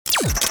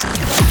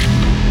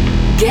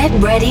Get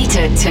ready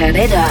to turn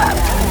it up.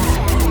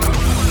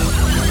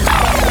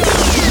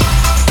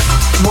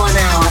 1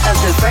 hour of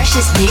the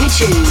freshest new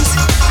tunes,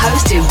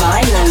 hosted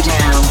by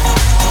Lowdown.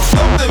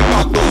 Something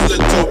about those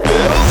little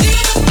bills.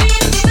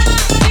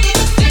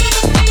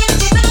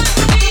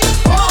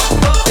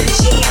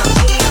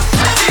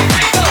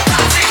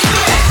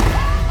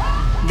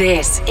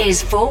 This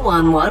is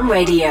 411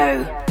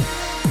 Radio.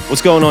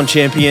 What's going on,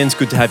 champions?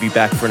 Good to have you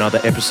back for another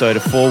episode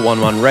of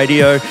 411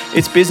 Radio.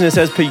 It's business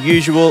as per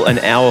usual, an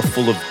hour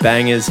full of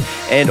bangers.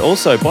 And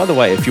also, by the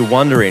way, if you're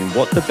wondering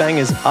what the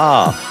bangers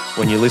are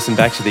when you listen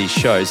back to these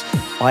shows,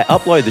 I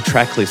upload the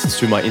track lists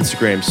to my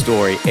Instagram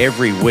story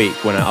every week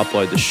when I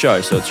upload the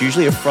show. So it's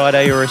usually a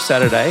Friday or a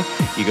Saturday.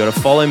 You got to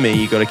follow me,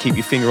 you got to keep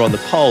your finger on the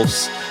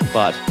pulse,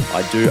 but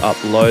I do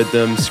upload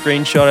them,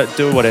 screenshot it,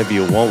 do whatever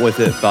you want with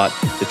it, but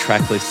the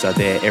track lists are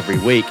there every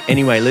week.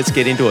 Anyway, let's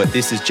get into it.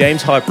 This is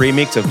James Hype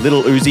remix of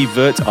Lil Uzi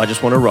Vert's I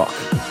Just Wanna Rock.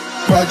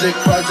 Project,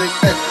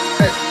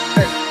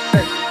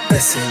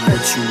 This ain't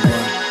what you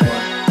want.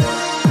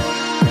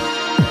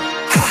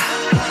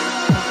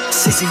 Ha!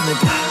 16 in the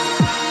block.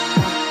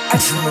 I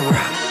just wanna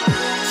rock.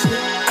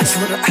 I just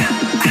wanna.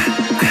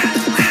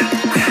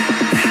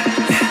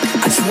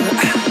 I just wanna.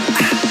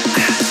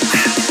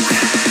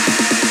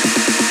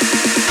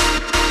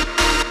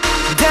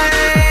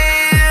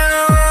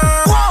 Damn!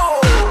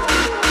 Whoa!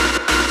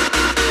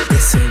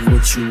 This ain't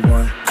what you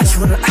want. I just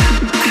wanna.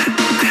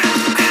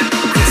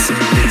 This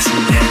ain't what you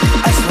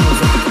want. I just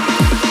wanna rock.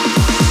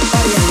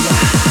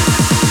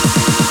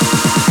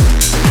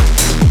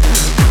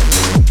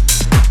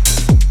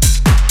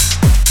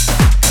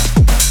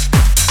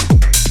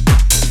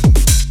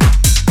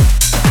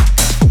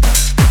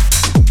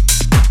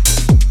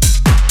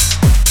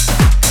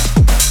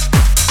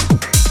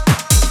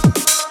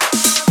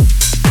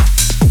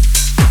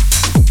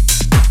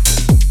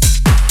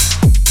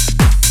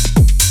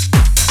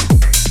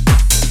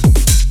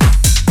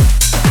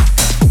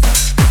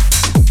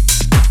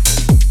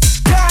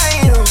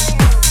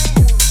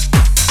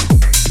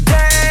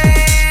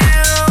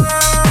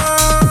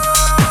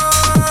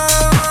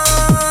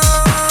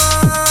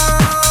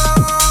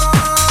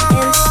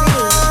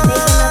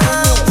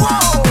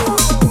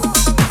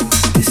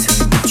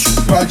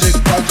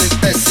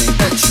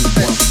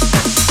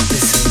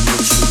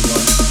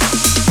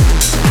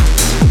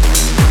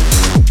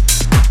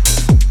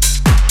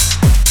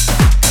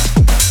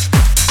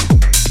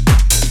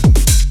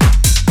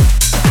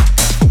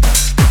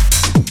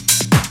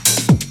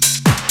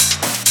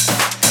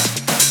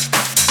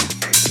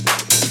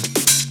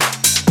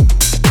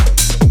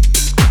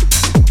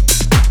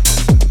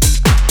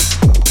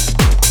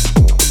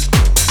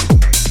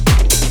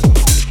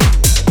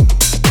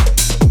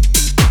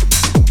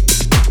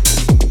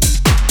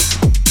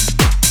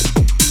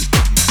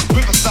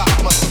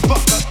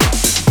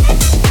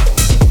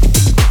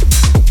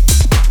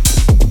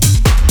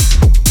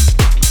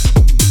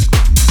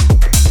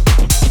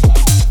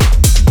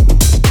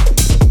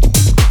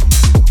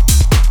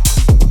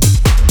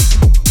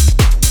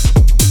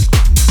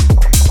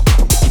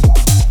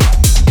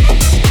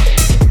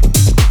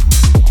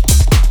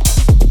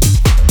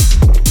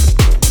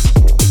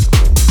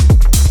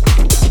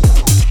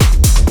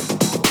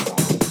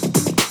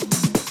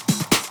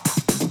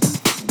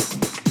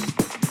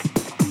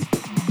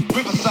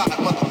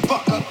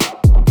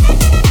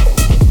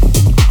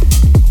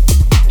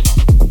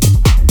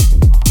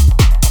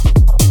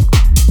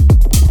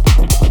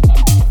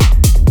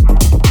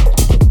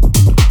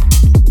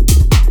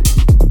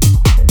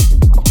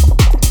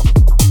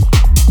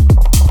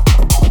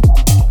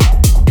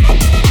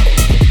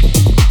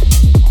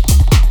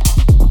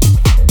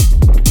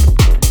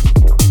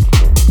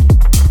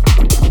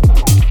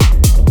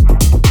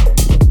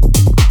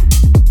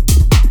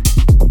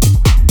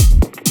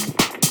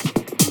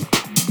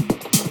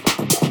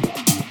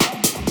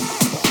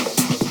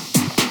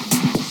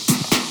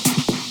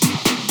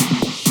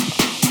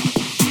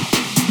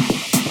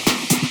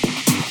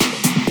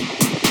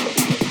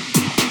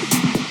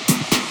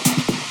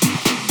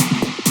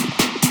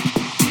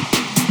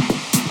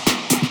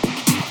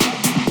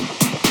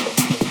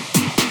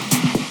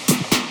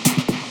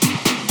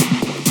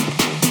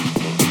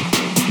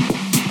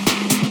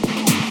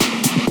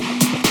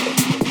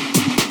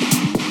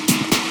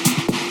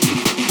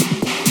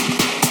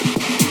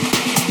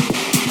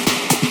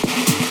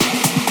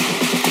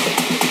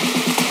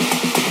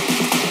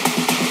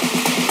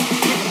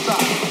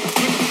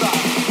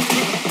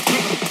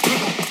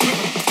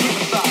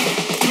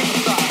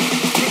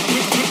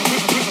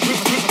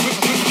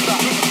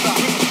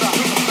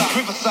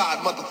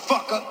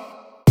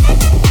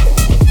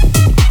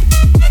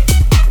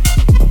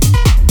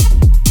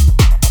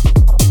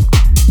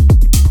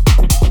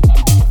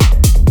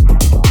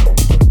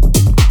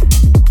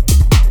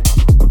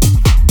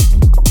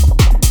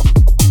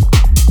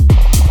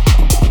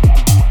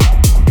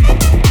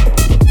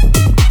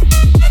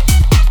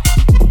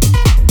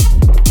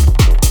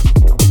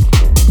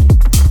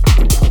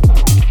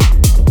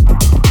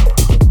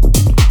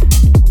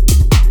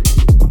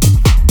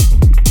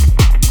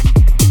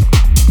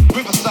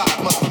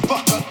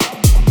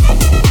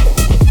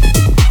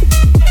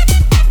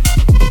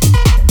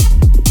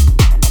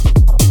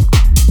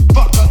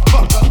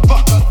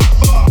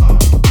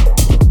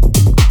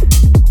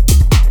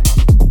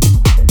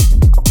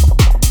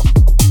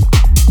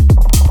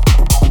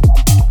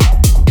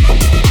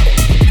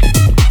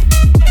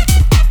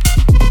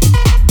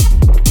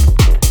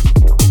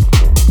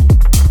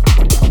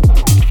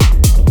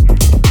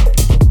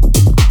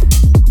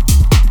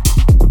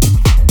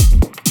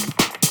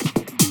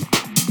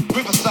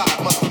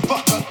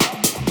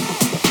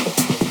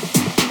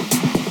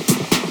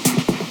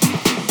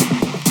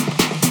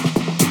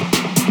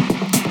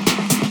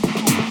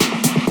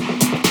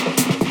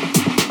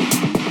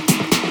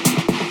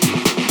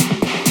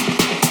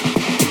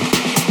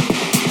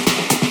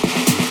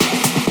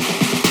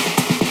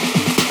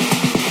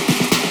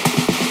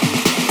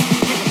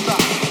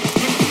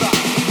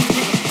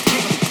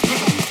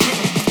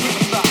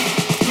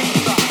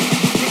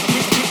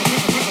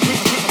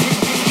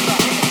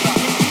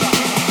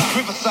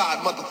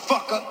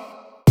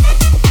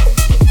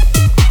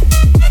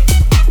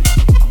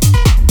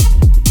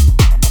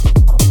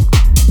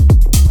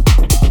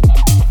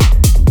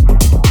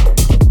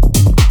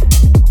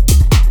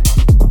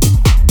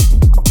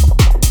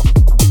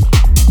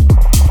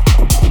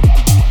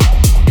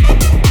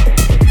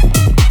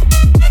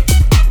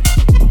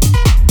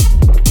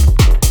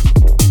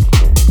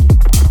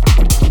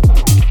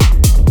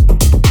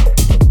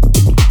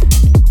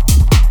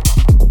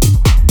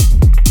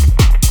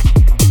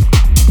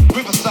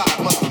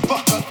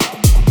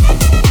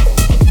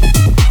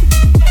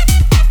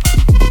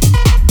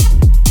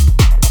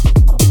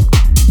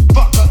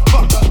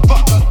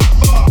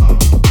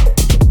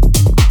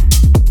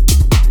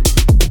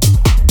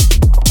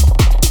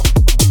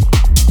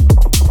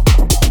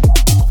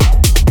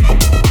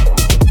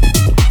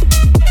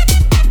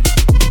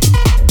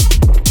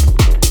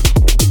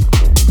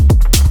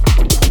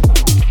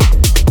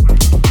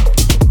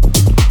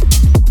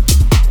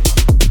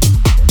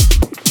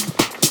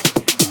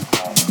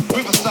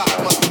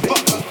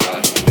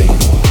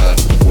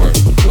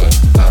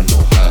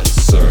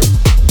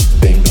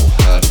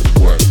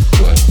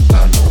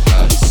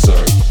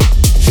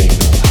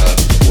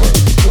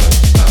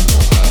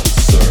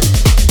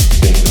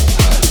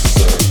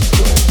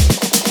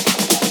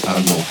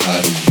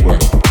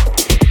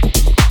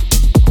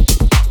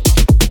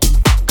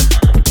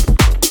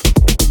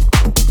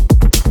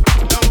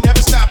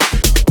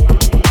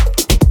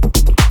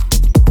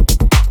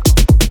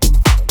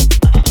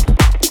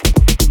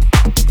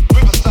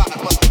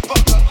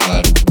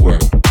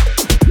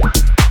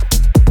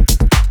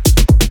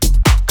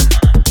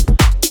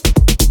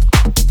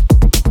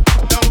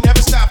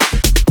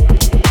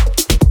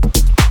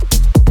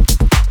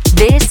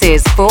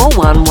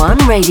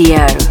 411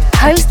 Radio,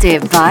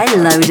 hosted by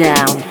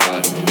Lowdown.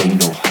 They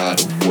know how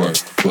to work,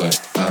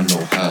 but I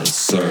know how to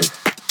serve.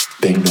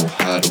 They know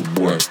how to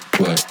work,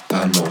 but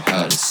I know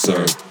how to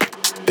serve.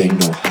 They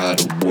know how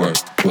to work,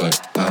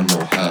 but I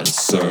know how to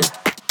serve.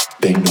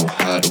 They know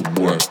how to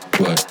work,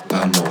 but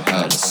I know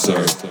how to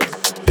serve.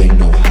 They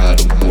know how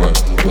to work,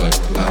 but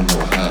I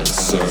know how to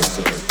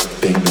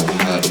serve. They know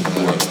how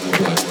to work,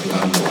 but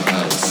I know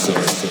how to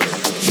serve.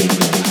 They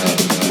know how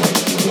to work,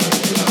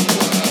 but I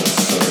know how to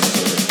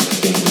serve.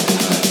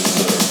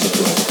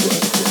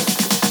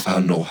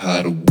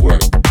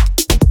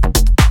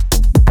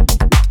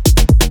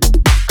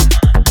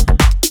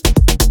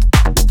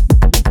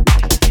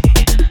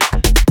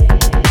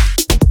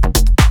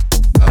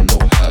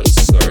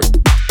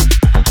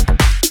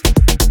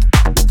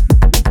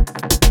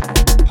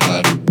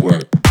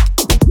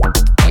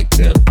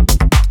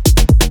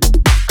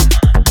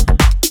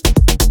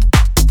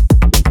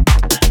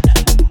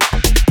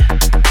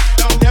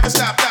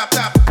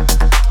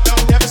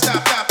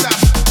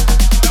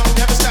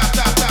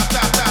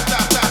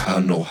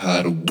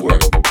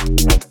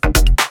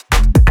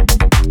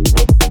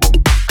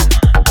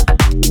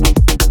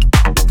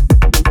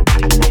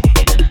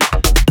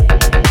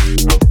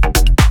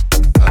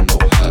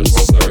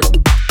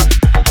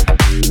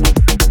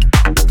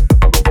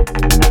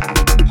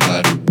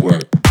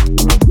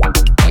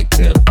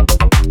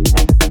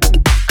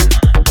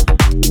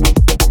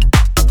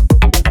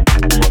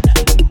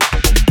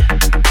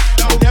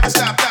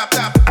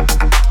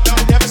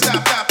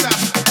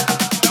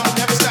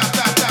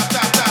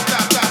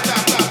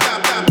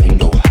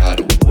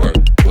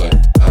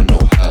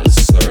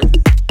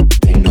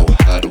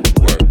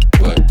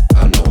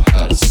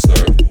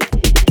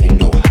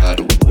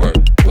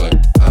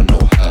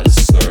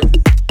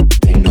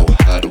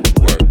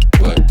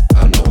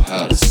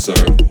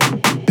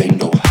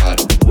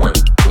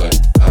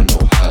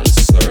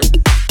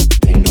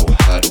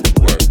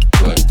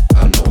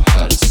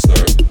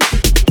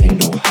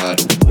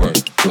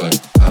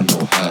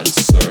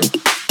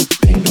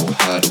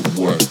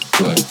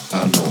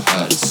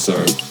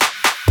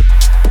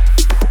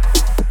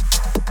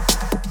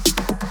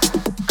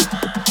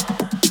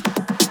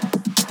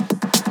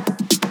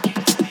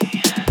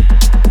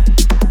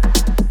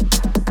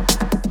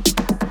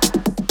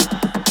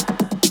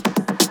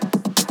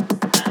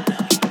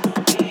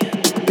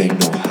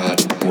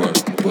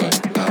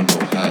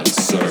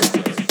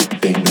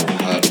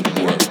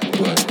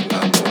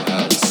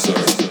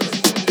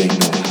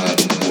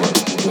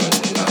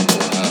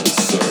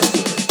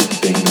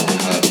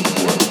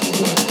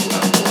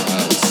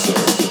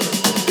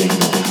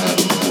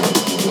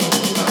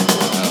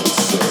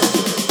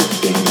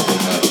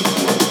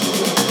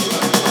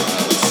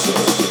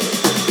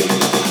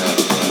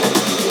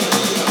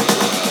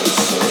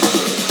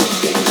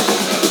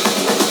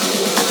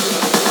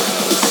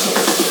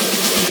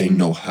 They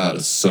know how to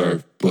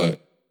serve,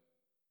 but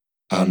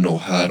I know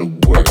how to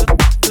work.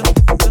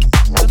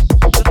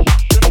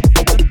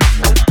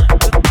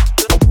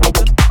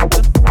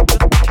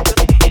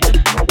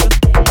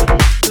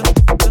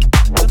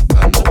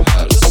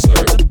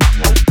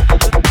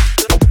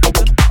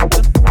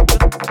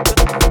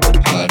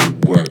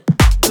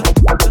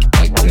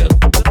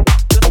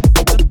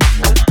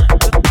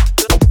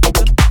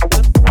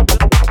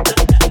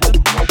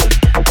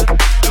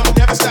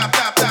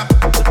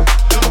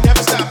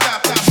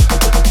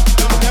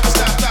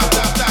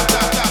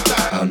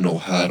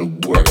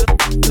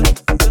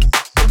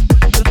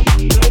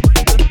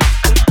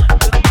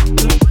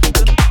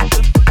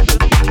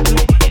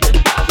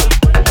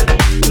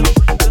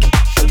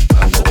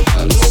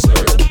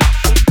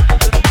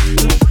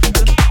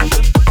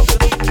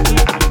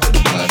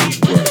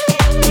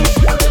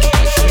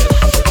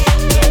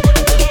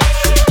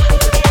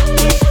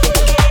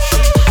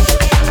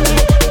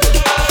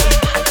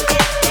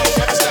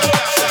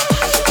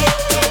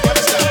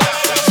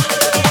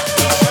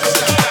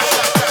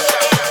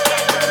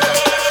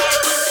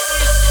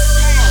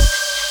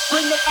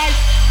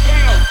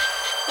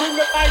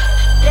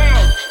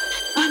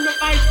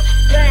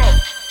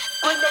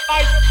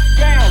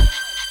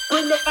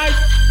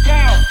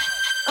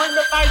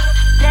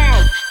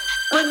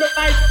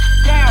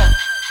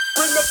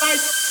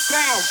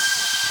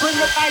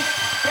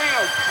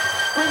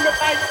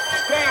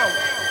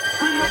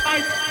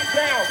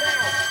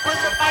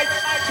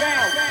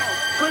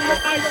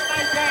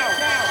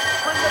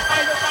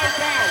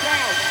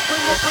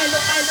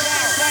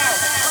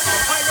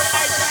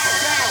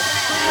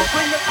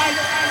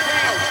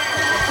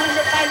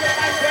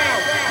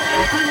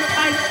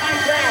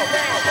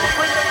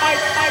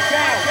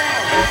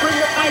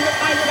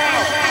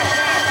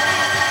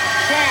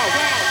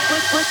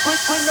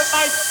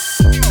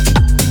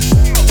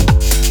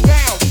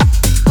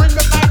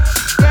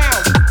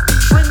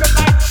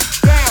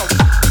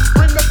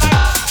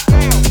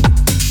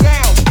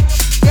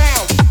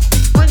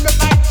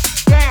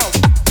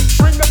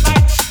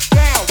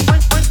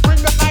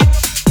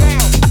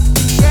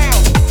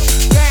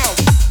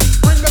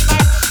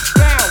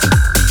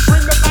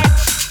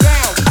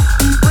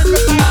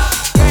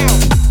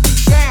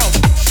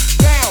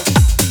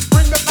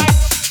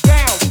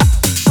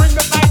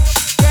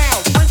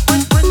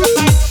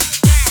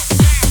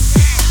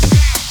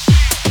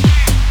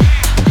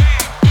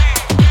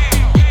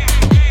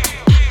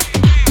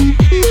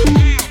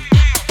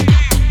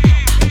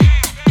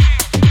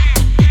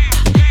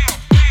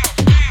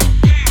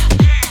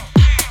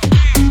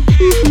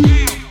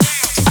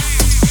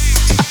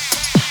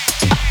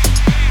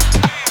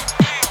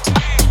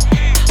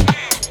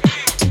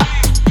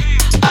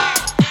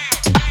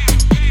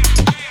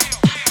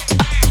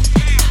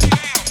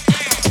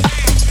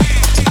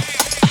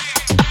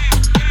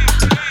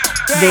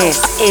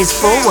 This is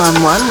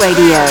 411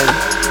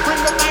 Radio.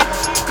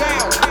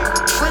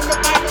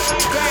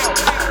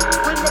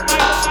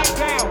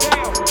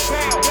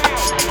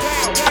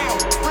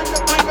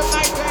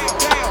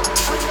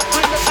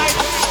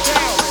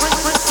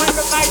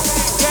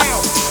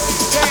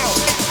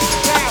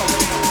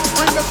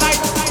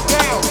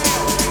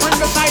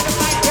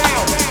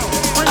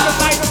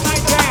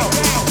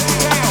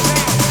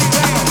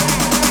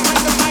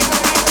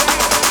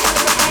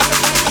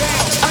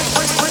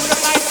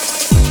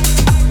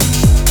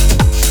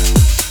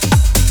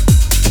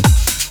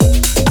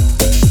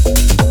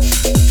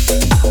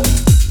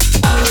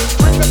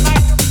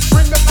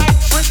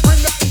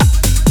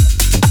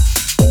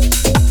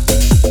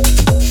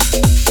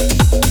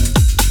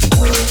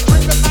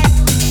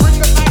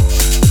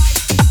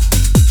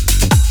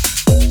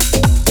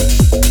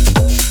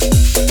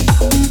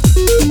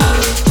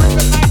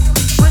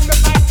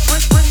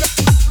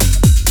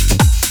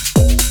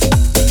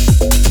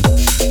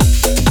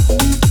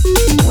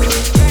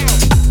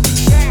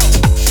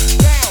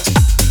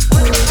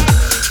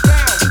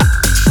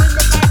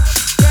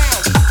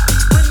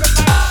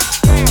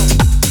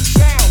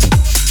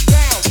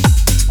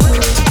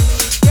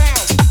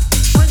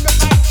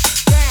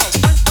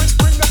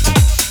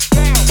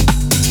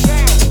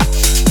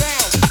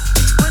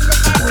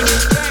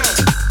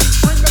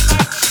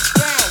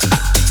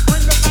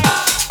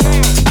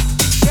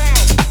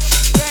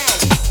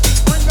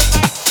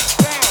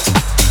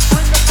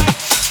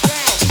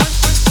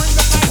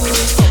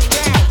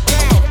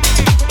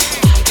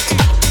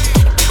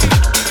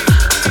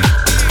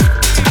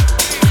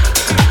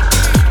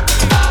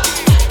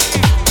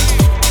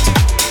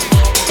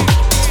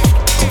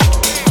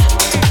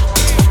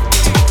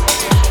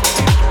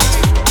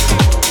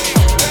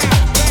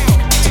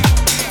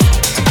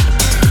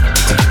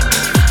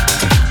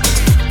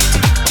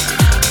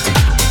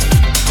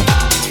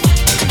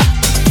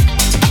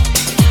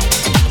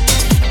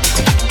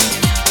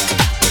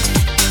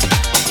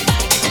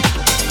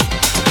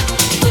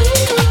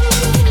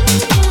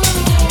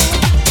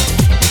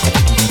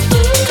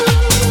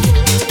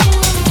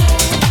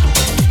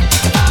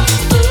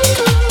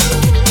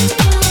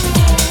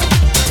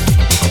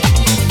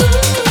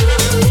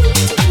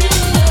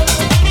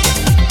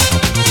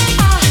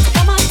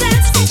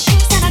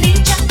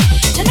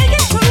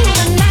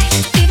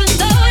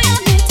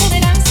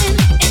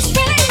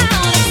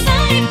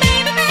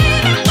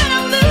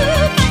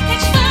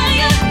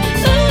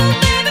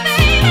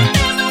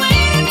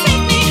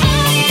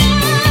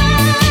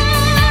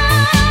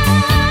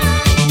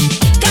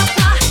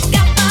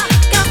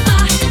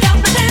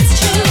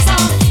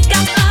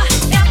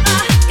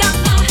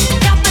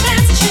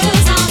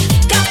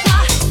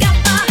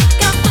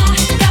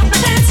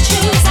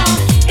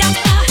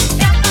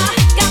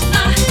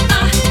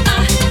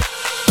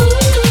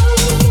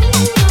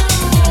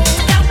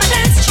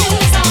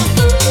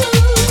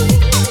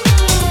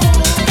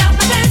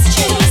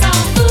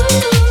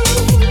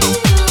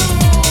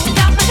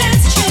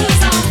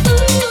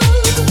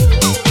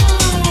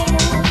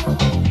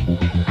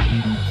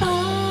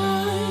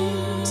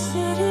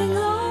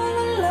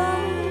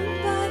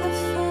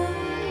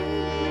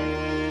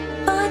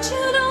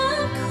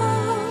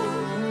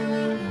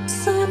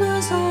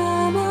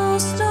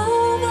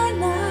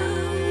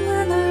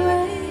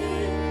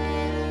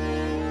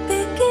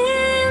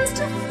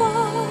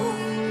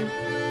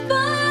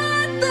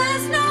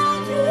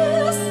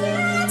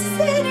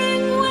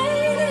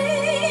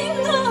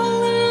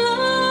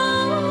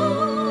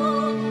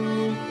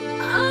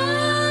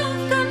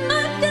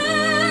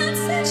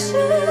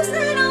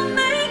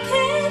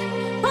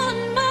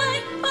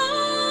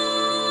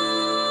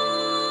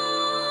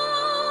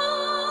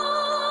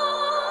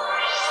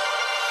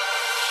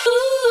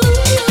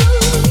 Ooh.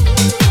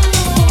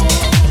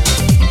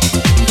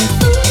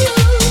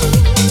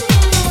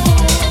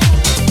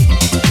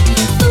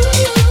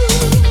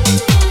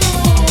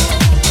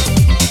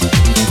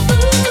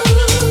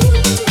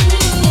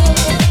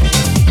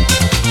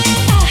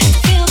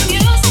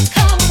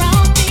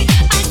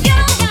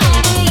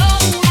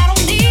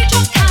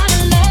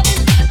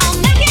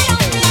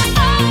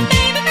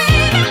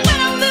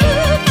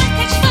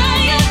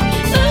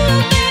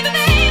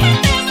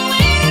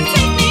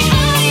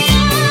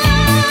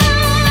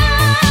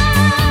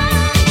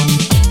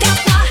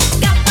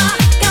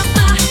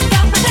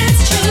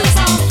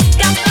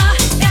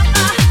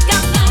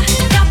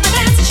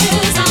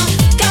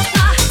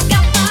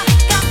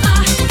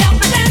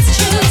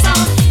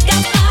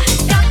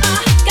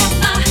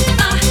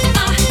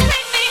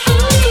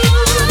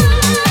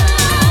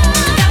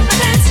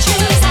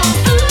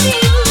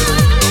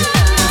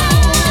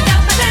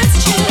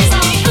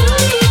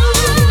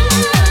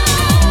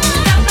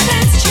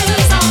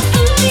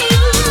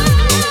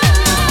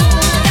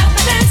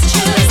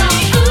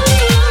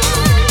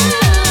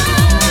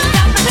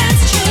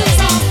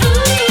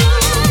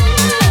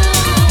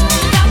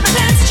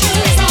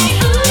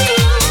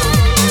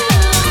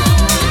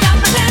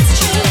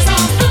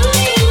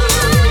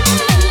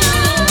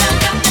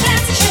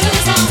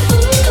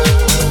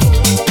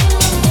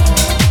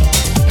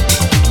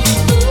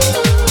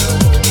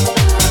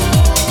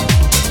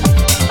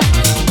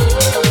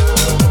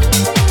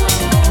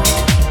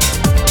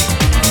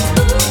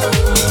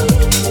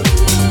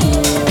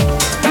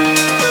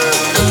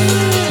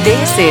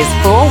 This is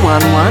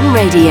 411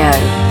 Radio,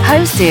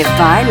 hosted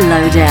by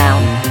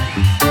Lowdown.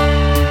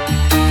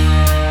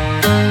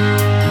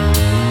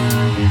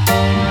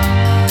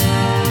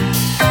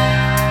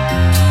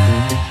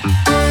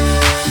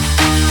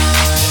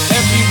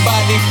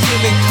 Everybody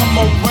feel it, come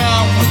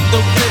around with the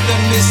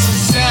rhythm, it's a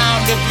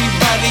sound.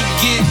 Everybody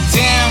get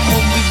down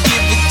when we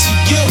give it to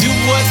you. Do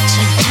what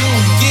you do,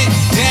 get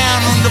down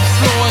on the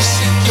floor,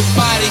 shake your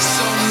body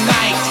so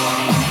nice.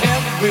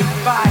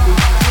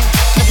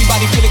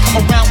 Everybody feel it,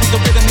 come around with the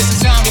rhythm, it's a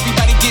sound.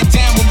 Everybody get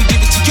down when we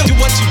give it to you. Do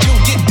what you do,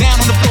 get down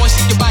on the floor,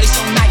 shake your body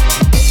so nice.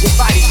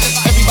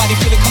 Everybody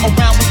feel it, come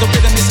around with the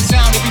rhythm, it's a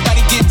sound.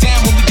 Everybody get down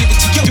when we give it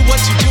to you. Do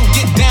what you do,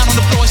 get down on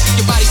the floor, shake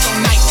your body so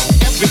nice.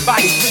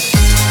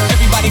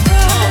 Everybody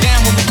down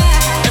when we,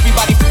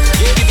 everybody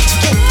give it to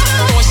you.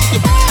 Floor, shake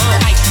your body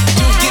nice.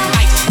 Do get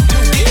nice, do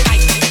get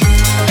nice.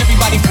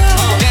 Everybody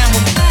down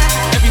when we,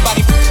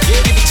 everybody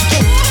give it to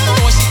you.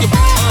 Floor, shake your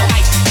body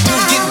nice. Do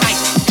get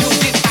nice, do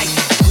get nice.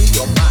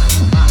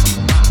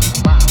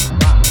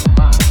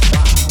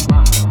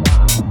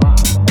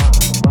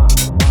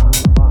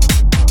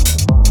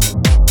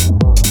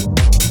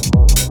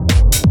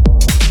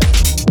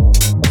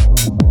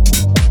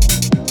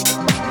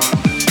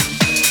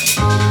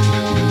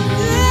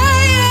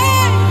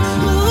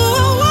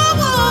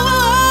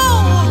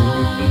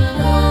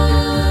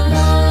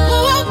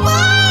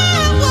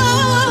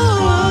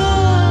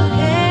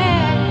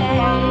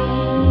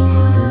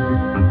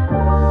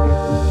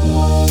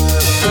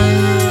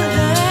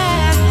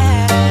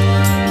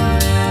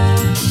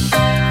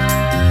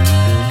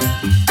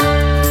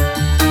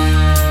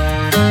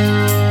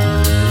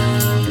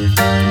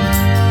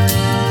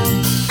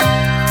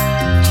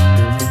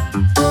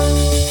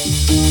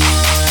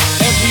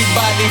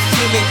 Everybody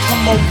feel it,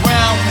 come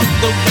around with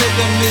the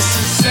rhythm, it's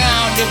a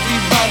sound.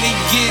 Everybody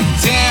get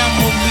down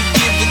when we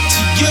give it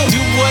to you.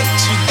 Do what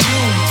you do,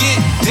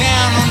 get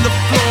down on the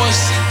floor,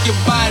 shake your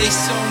body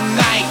so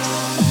nice.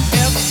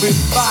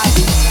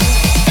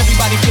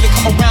 Everybody feel it,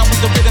 come around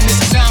with the rhythm,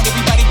 it's a sound.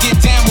 Everybody get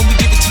down when we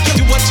give it to you.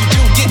 Do what you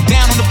do, get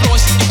down on the floor,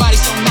 shake your body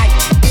so nice.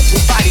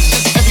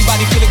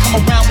 Everybody feel it, come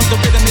around with the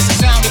rhythm, it's a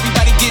sound.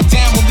 Everybody get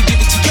down when we give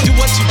it to you. Do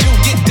what you do,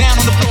 get down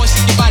on the floor,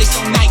 shake your body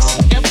so nice.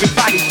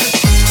 Everybody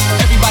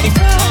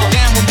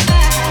down when we,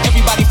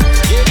 everybody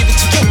give it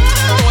to you.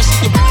 Floor,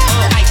 shake your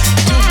body nice.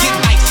 Do get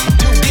nice,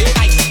 do get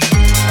nice.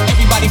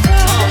 Everybody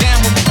down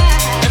when we,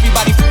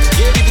 everybody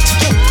give it to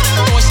you.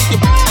 Floor, shake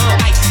your body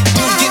nice.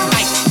 Do get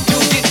nice, do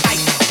get nice.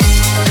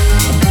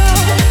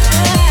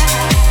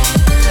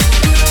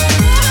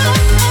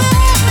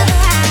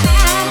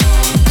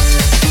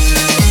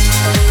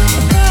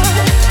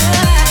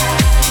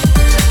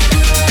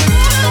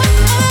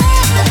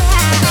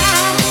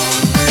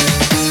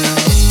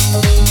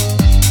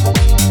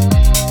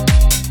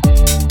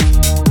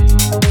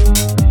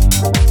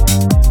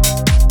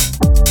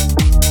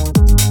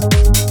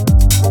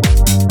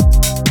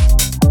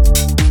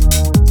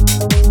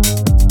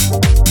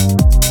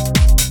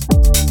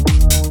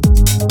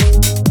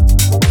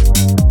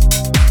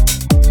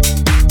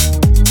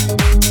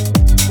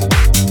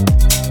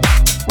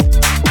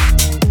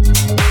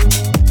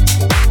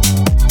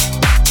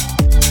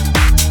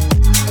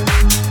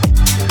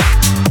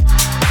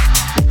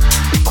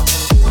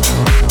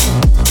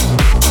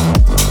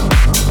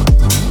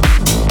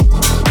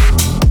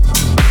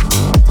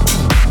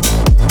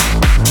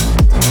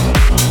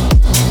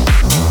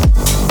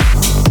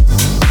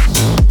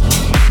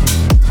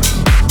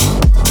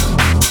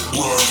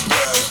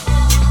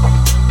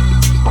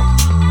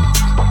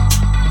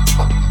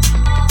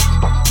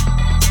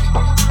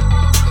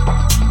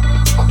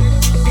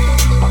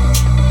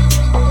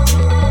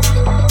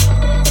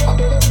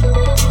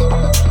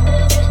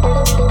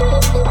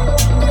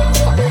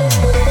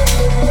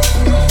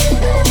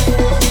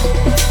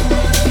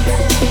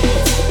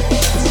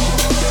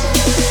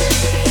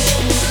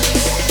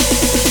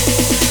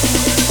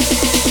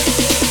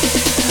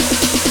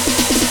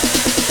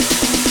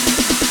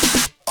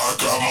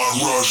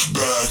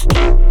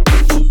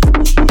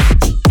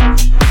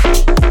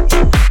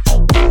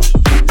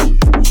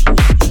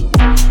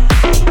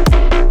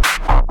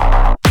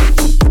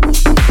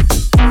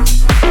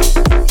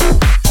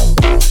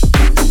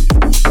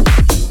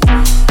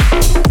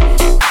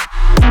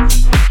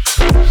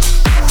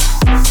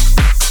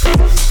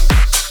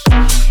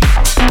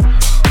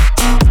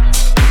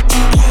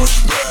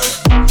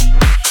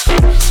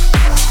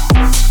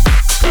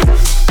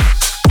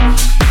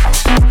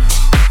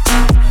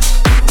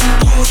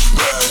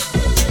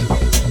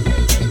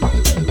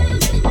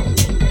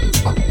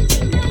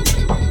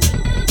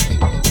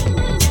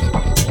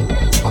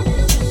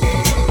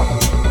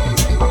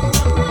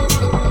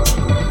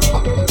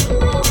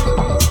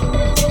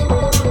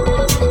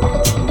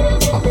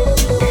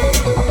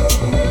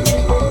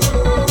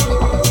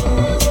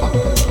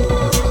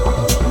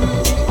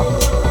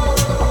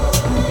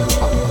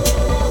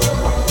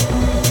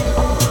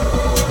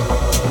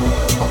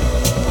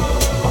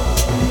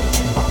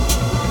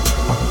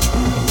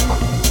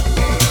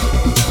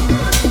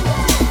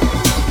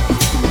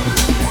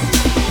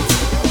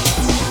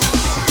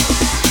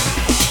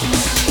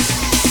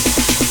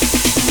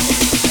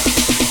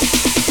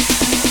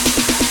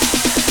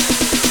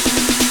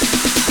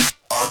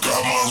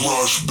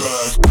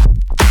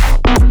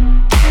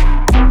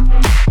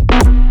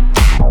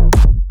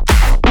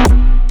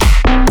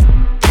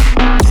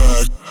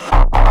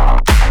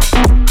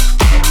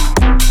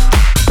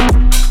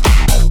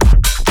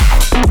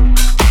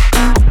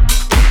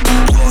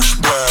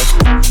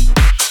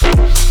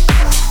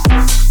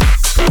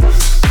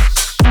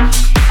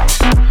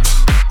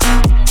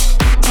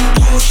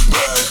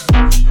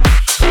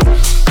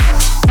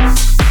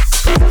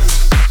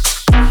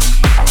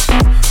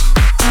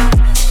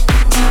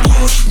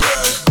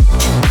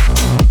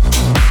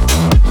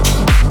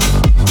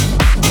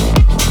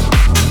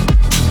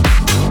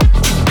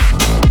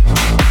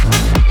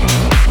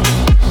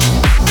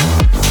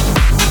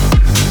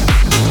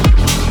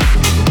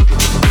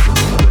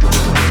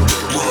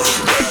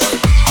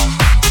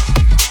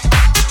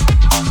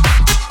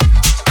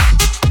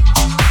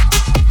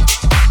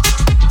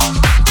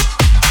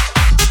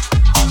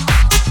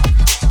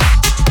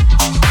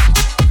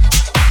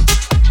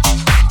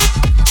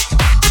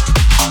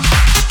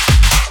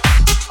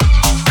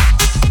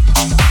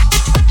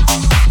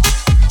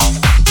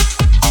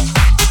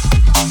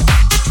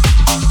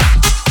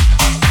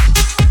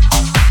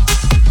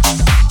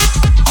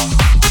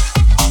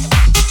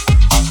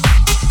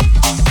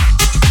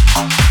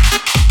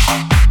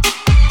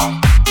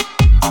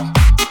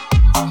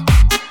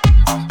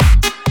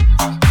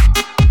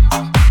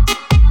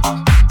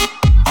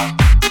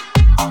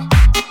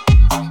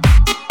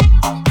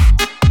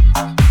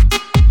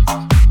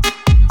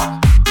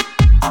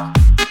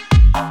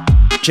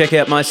 Check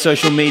out my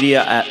social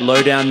media at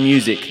Lowdown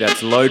Music.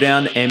 That's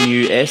Lowdown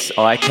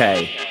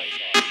MUSIK.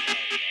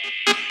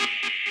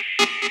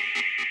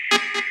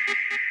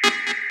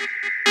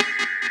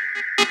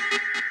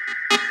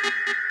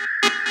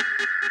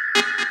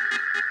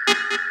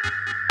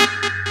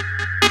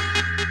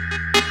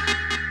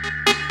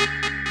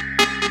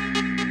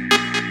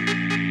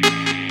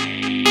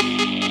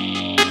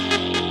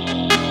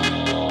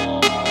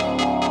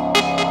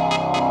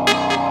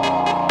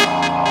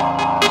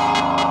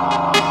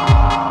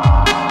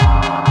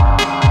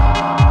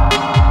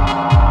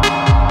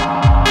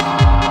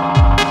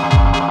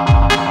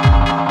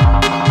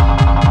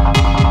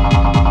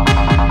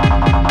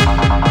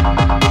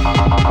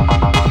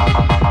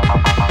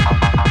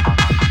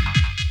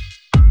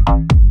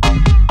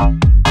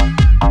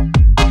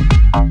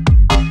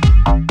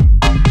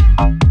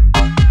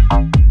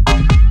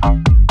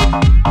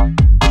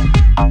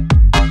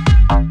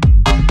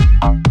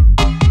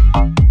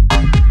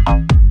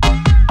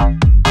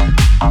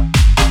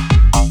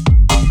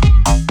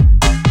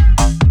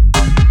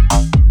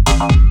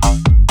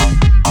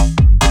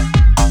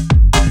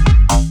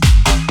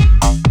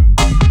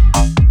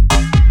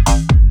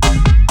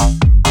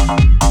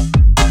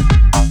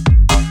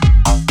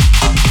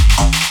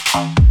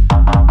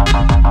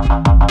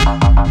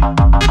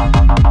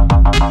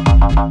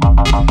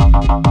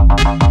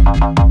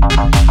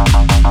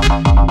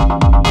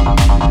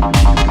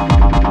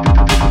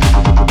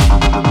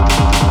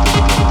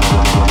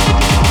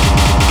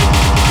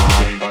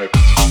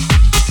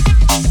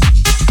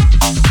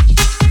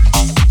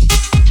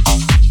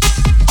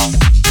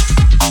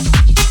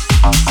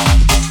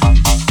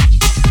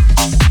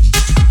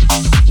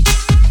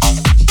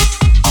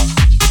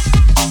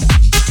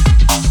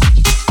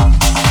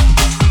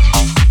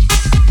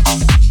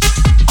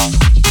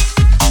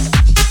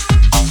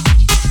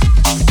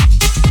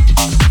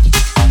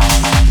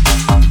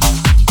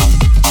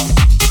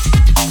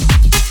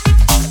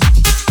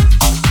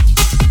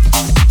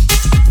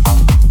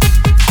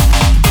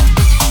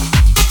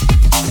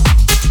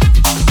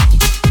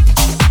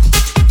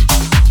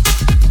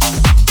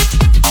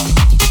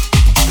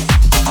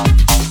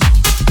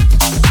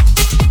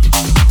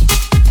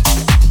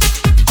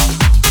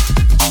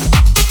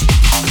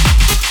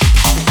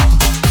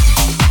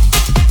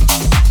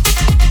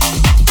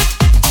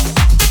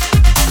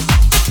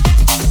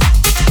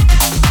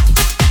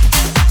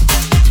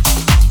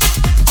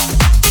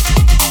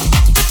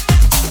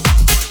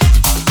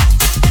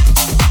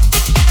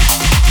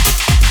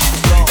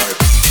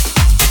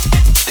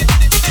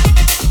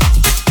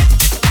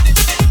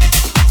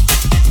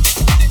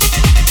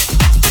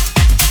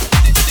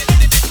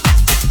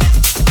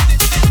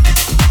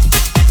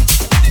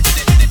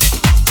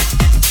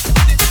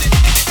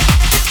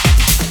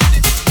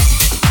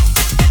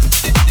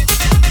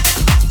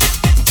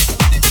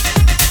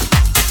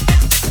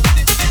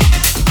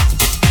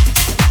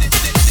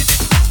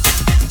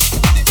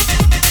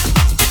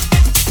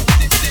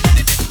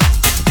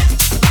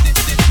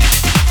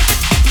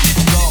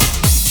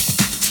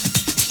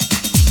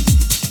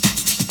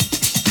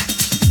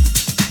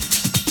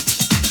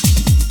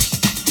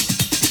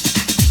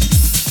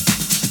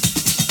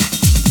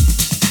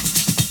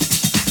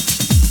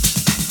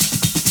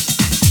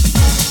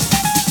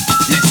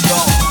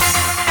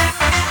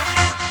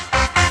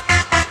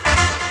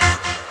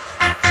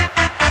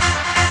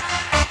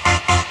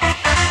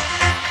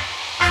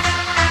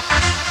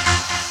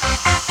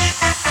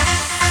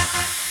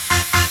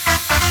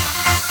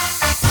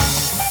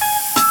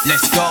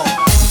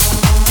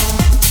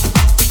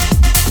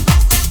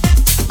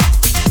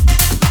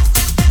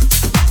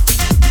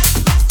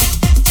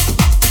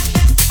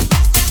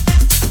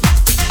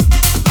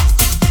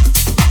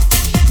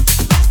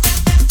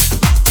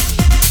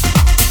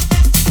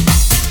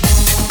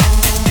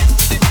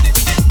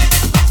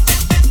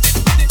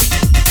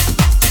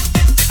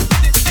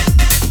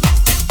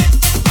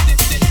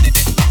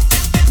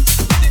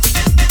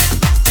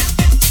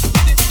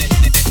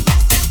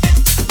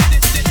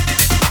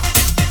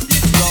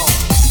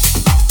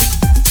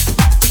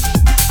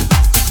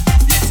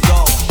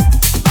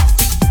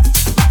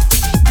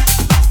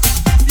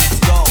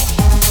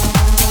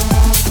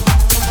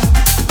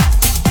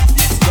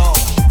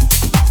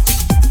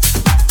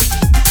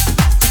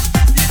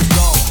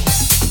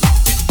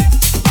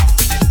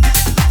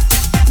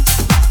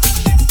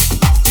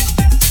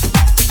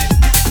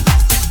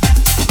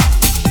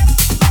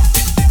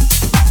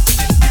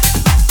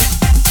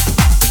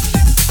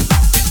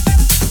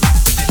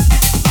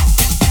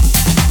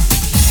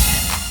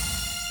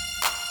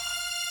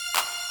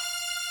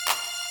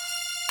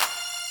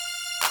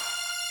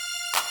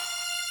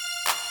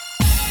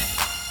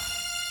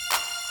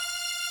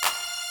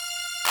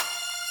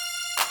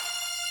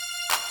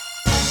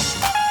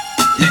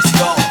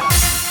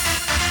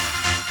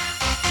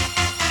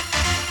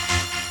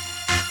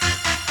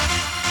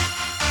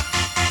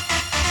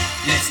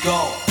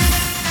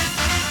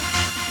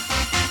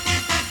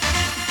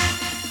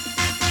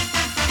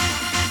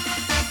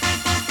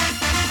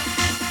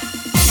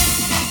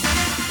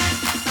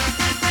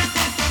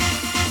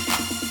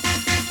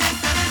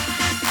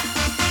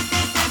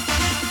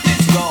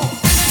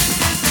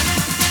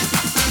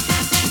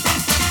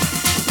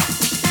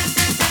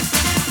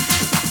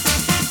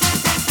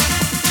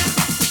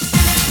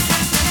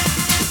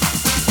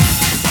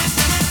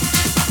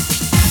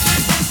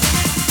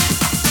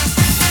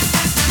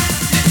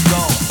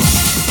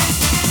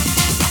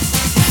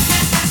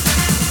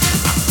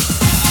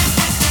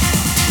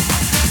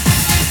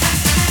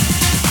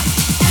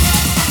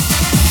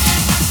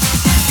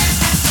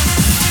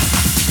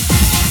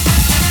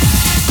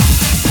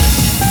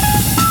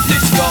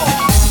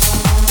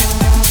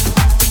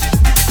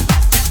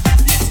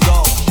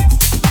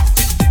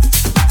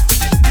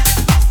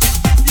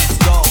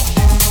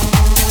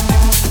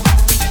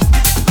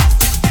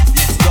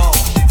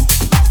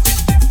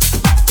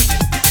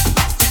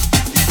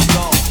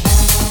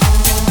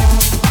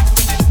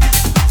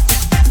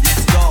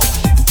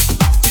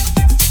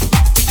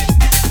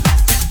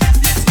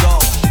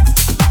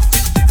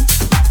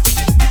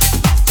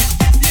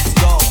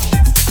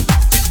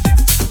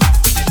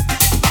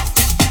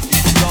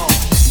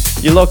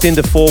 You're locked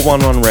into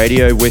 411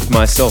 Radio with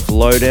myself,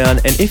 Lowdown,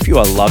 and if you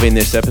are loving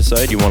this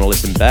episode, you want to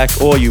listen back,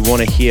 or you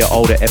want to hear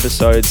older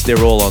episodes,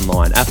 they're all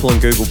online. Apple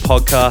and Google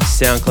Podcasts,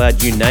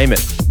 SoundCloud, you name it.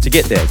 To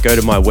get there, go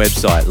to my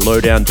website,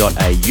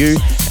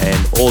 lowdown.au,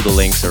 and all the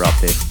links are up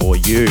there for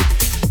you.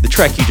 The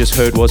track you just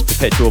heard was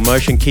Perpetual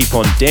Motion, Keep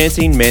On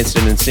Dancing,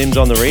 Manston and Sims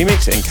on the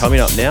remix, and coming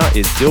up now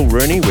is Dill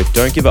Rooney with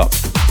Don't Give Up.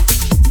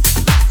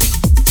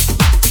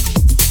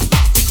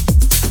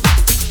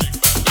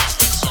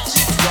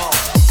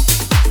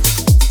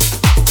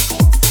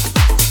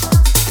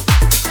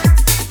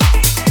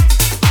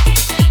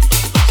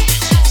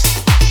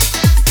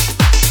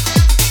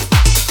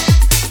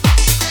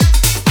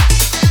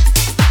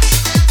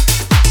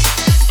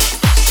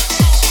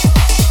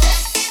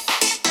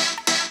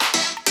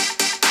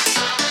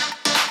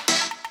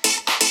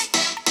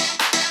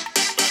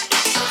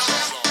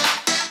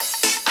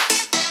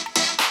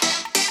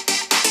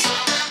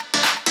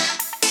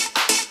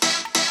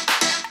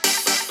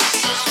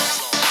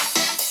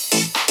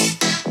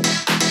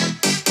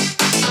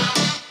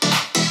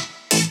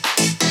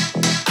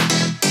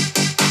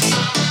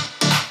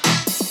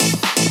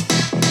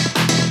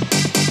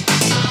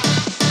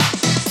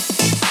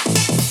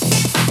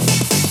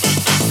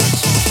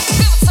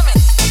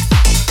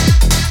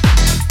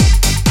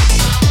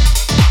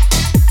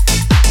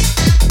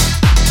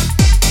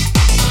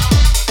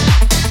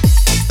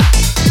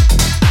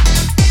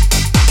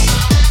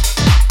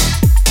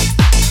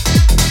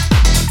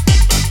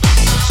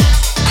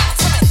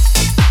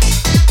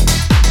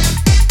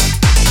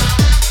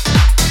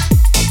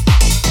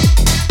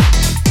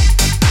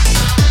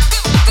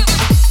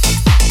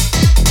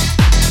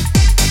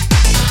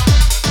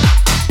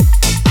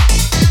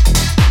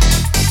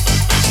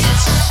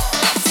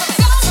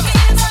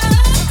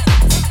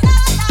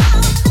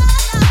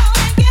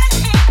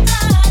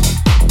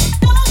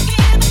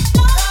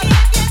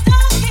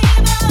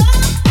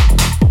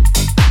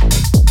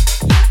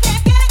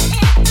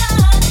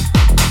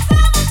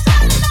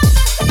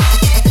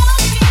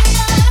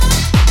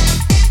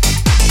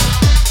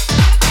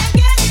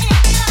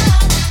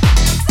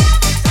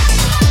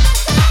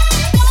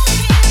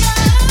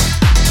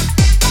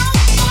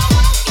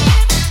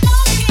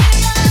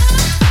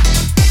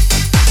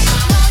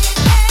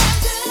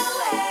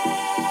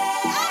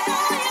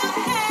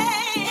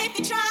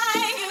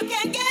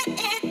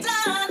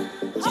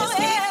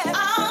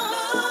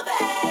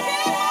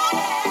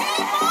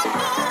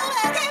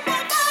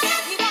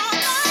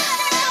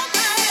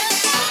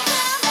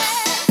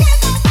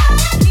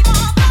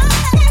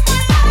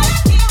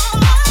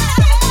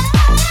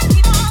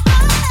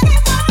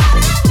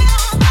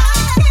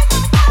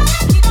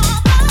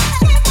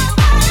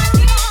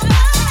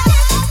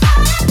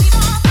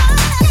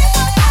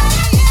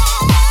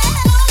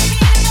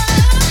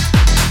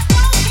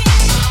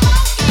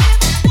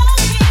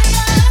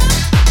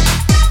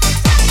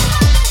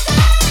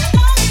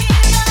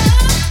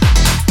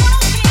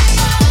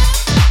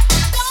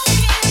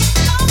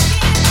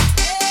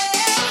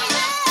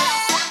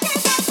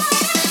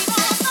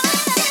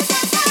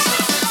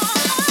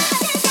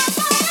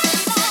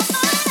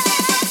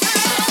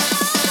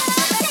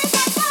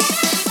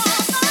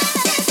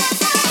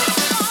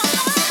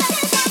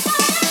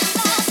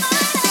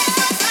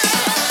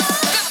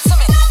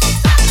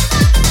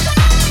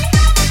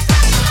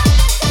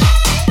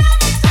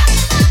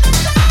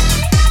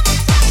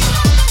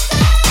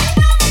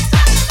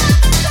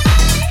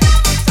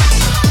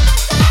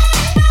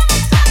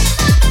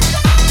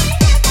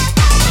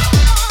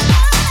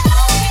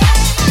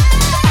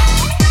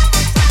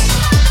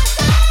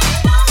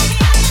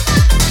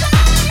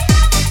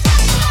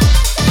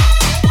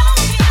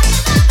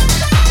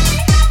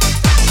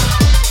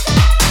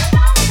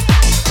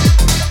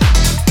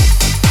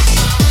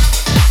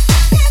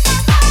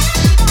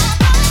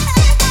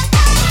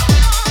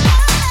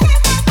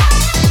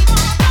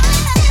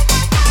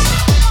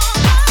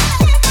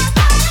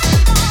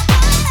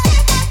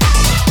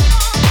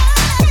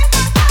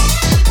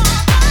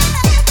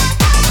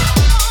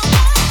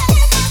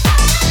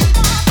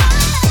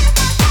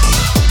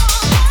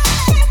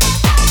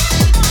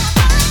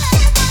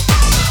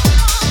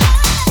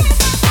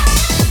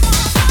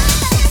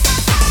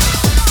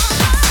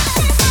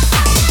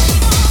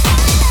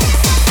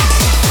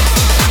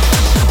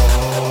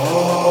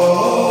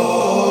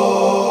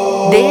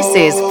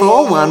 This is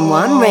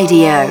 411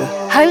 Radio,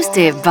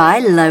 hosted by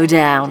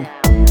Lowdown.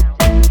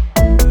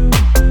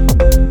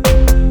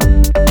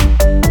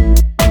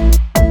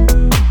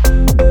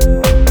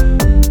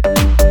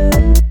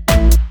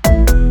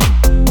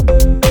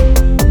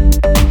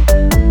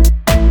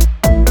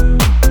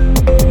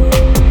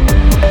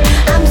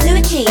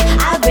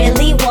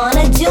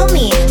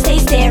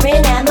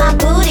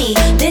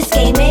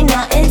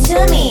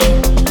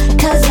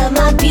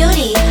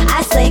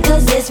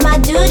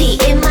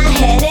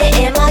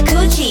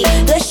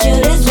 The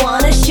shooters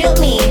wanna shoot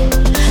me.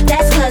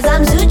 That's 'cause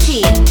I'm Zucci.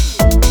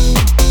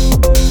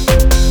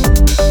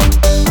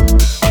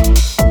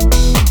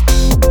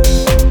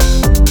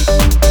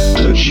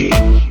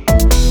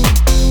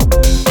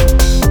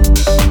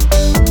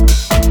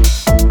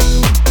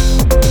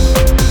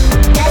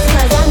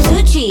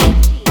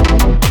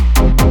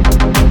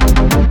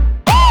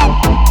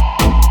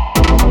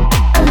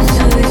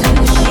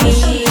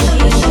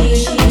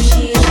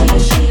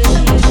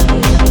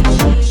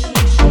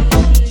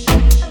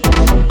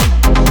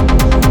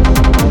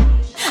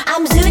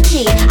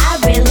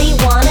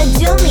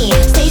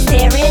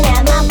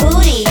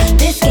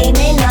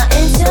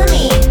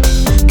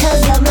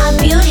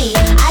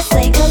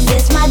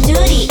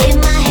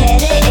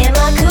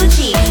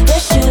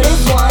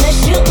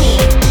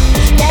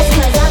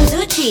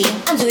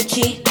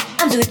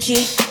 I'm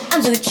Gucci,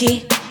 I'm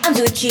Gucci, I'm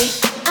Gucci,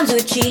 I'm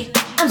Gucci,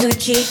 I'm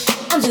Gucci,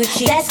 I'm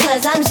Gucci. That's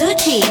cause I'm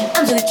Gucci,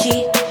 I'm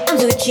Gucci, I'm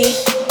Gucci,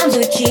 I'm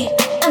Gucci,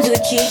 I'm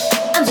Gucci,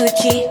 I'm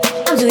Gucci,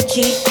 I'm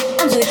Gucci,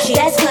 I'm Gucci.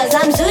 That's cause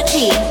I'm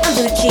Gucci, I'm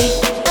Gucci,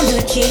 I'm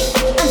Gucci,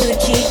 I'm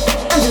Gucci,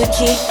 I'm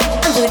Gucci,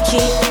 I'm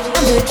Gucci,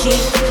 I'm Gucci,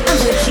 I'm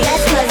Gucci.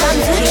 That's cause I'm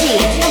Gucci,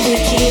 I'm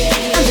Gucci,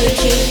 I'm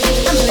Gucci,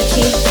 I'm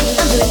Gucci,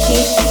 I'm Gucci,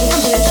 I'm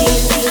Gucci,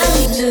 I'm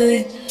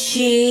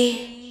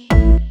Gucci.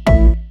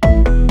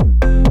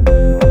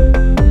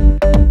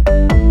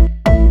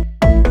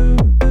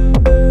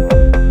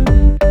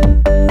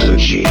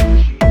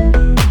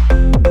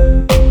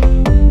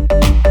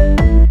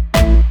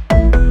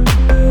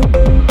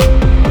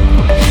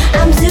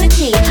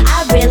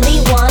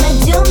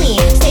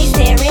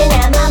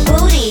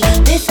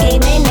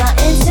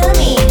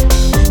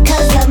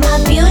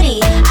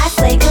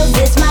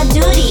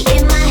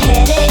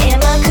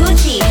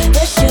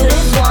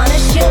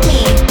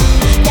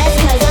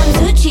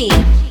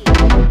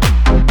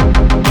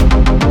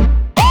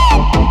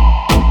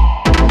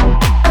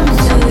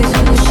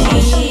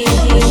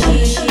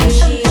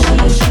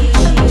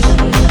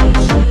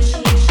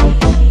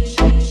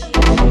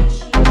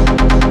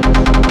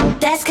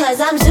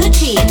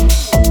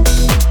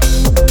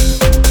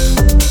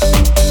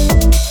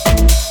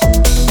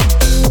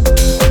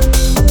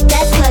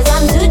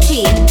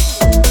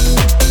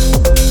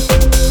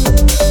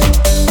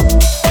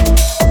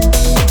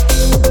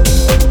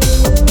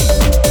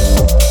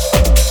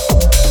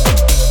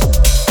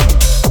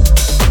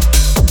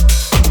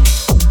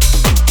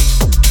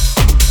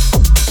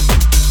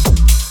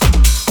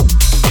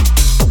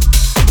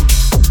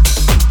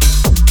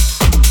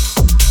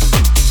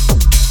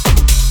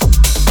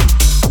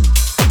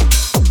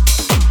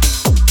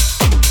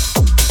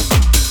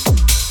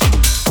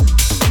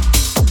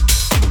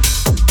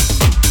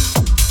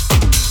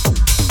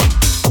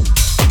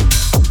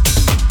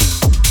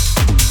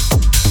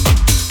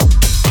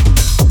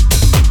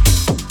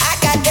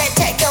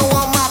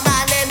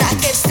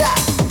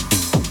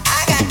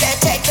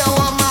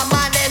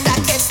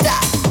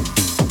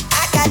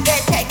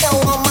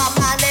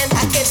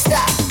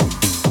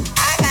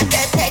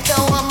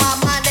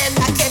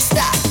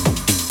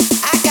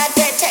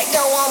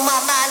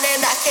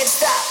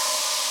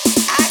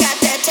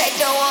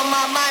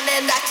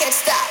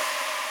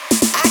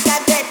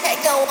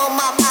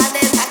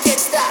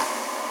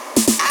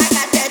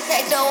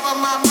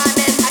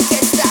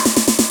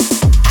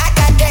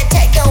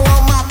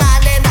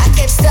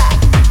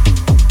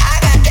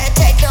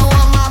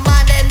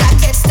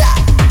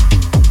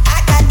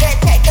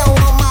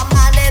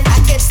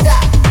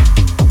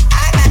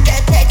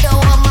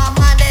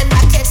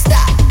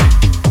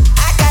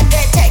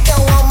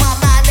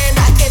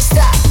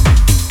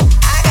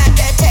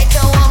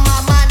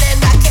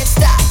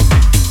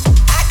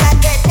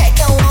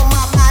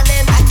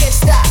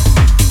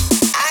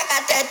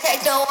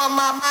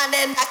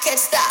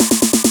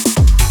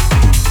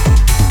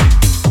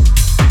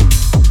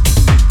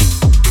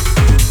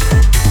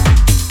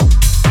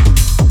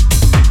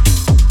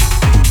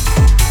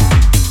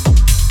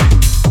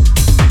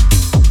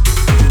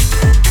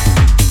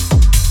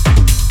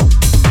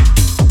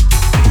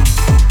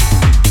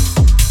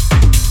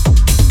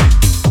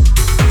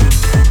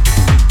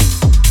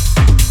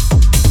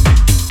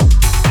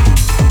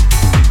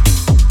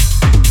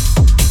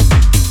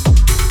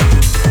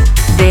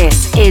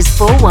 is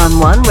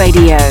 411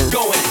 Radio.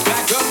 Go it,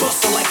 back up,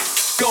 bust select.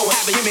 Go,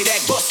 have it, you made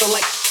that bust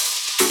select.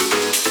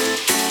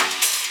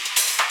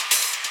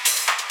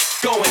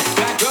 Go it,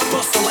 back up,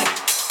 bust select.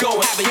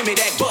 Go, have it, you made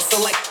that bust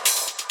select.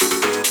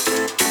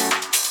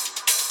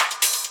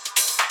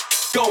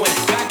 Go it,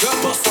 back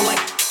up, bust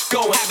select.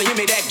 Go, have it, you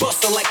made that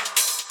bust select.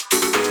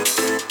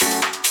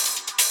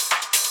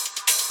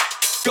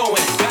 Go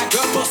it, back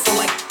up, bust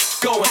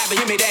select. Go, have it,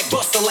 you made that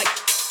bust select.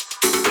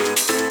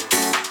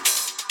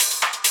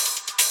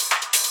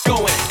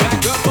 Go it,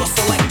 back up, bust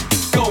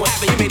select. Go,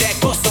 have it, you made that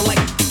bust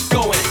select.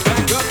 Go it,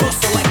 back up, bust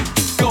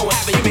select. Go,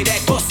 have it, you made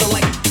that bust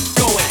select.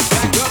 Go it,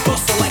 back up,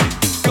 bust select.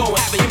 Go,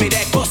 have it, you made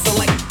that bust select.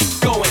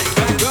 Go it,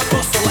 back up,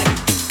 bust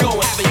select. Go,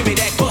 have it, you made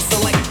that bust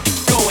select.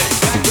 Go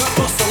it, back up,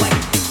 bust select.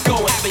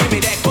 Go, have it, you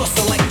made that bust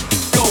select.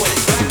 Go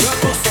it, back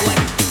up, bust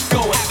select.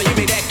 Go, have it, you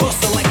made that bust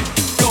select.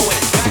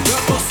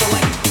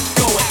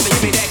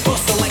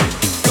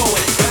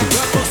 Go it, back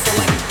up, bust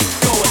select.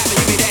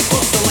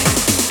 Go, have it, you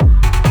made that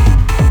bust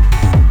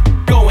select.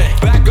 Go it,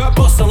 back up,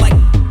 bust select.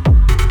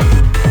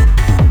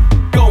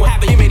 Go,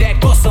 have it, you made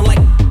that bust select. Go it,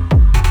 back up, bust select. Go, have it, you made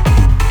that bust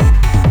select.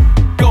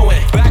 Go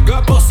it, back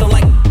up, bust select.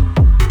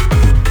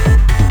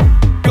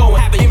 Go,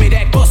 have it, you made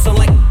that bust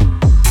select.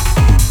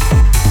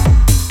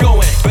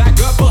 Go it, back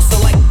up, bust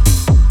select.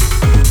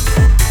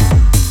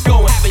 Go,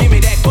 have it, you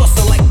made that bust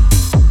select.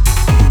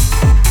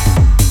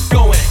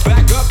 Go it,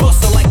 back up,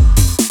 bust select.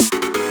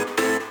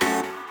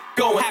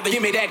 Go, have it,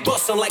 you made that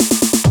bust select.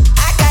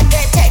 I got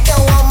that techno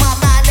on my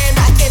mind and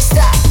I can't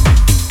stop.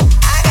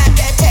 I got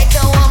that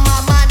techno on my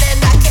mind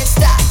and I can't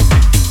stop.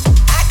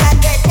 I got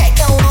that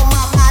techno on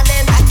my mind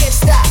and I can't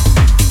stop.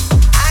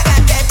 I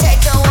got that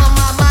techno on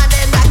my mind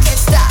and I can't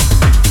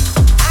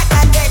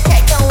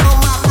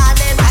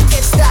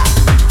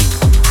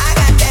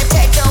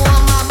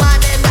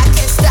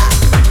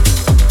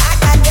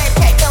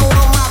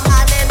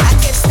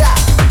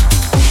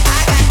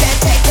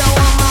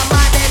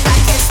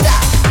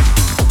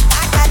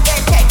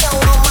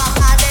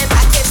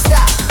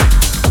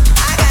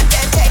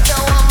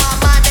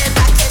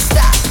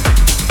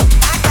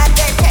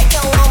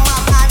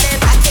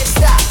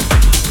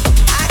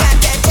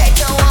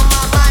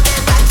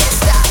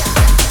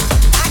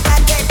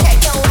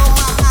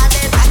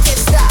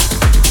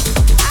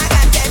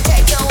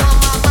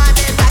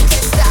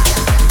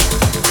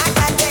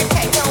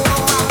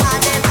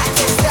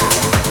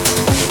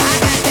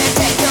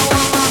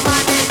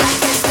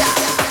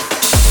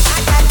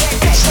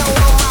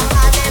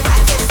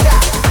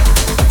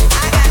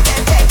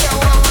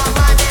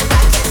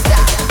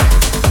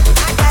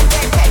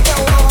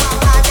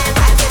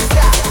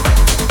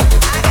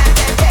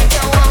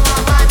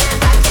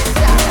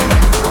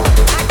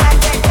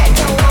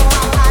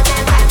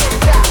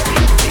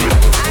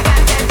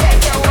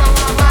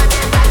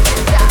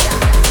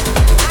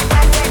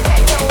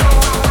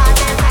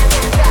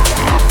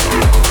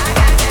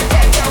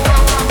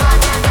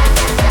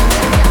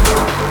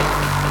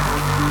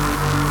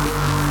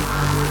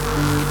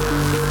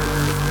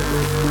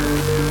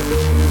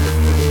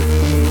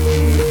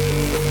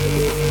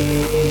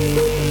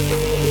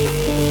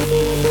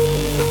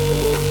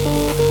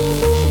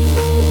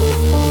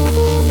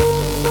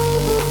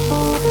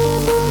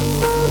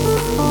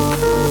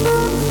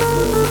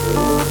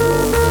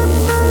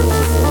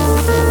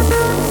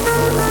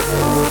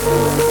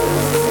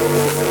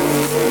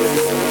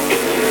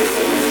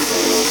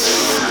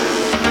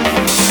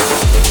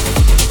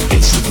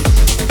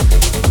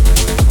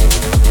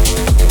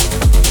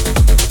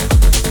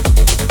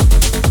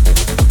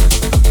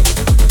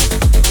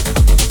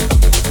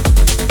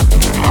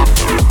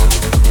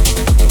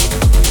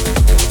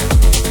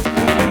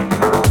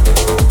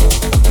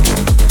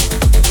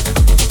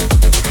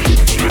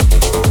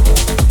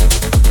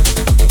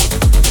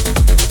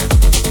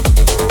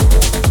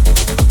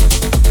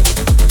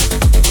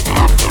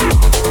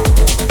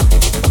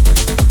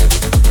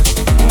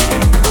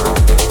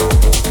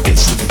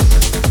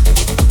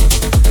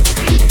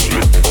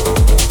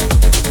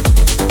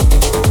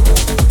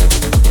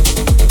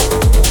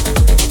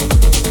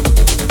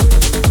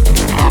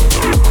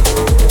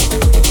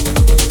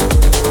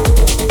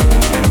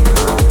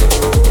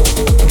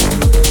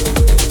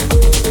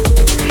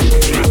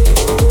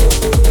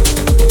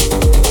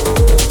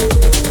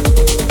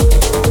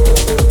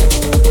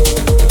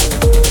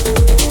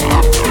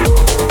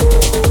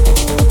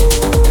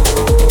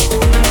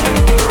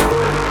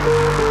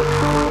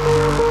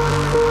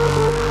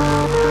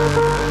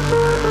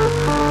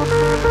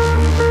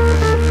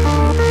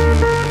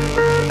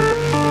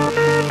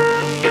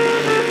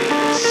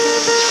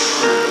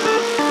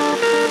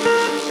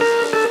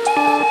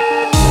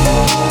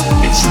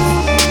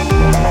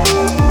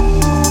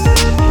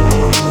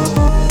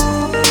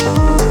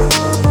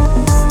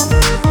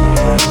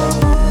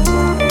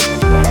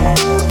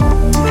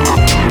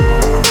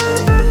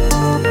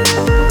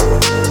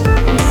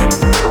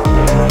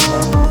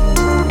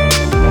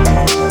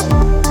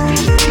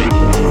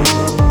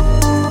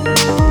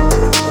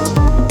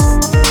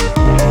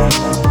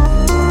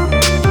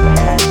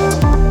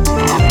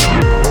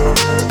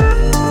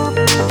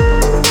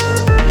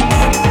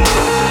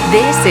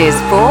This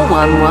is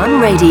 411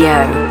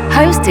 Radio,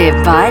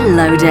 hosted by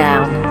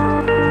Lowdown.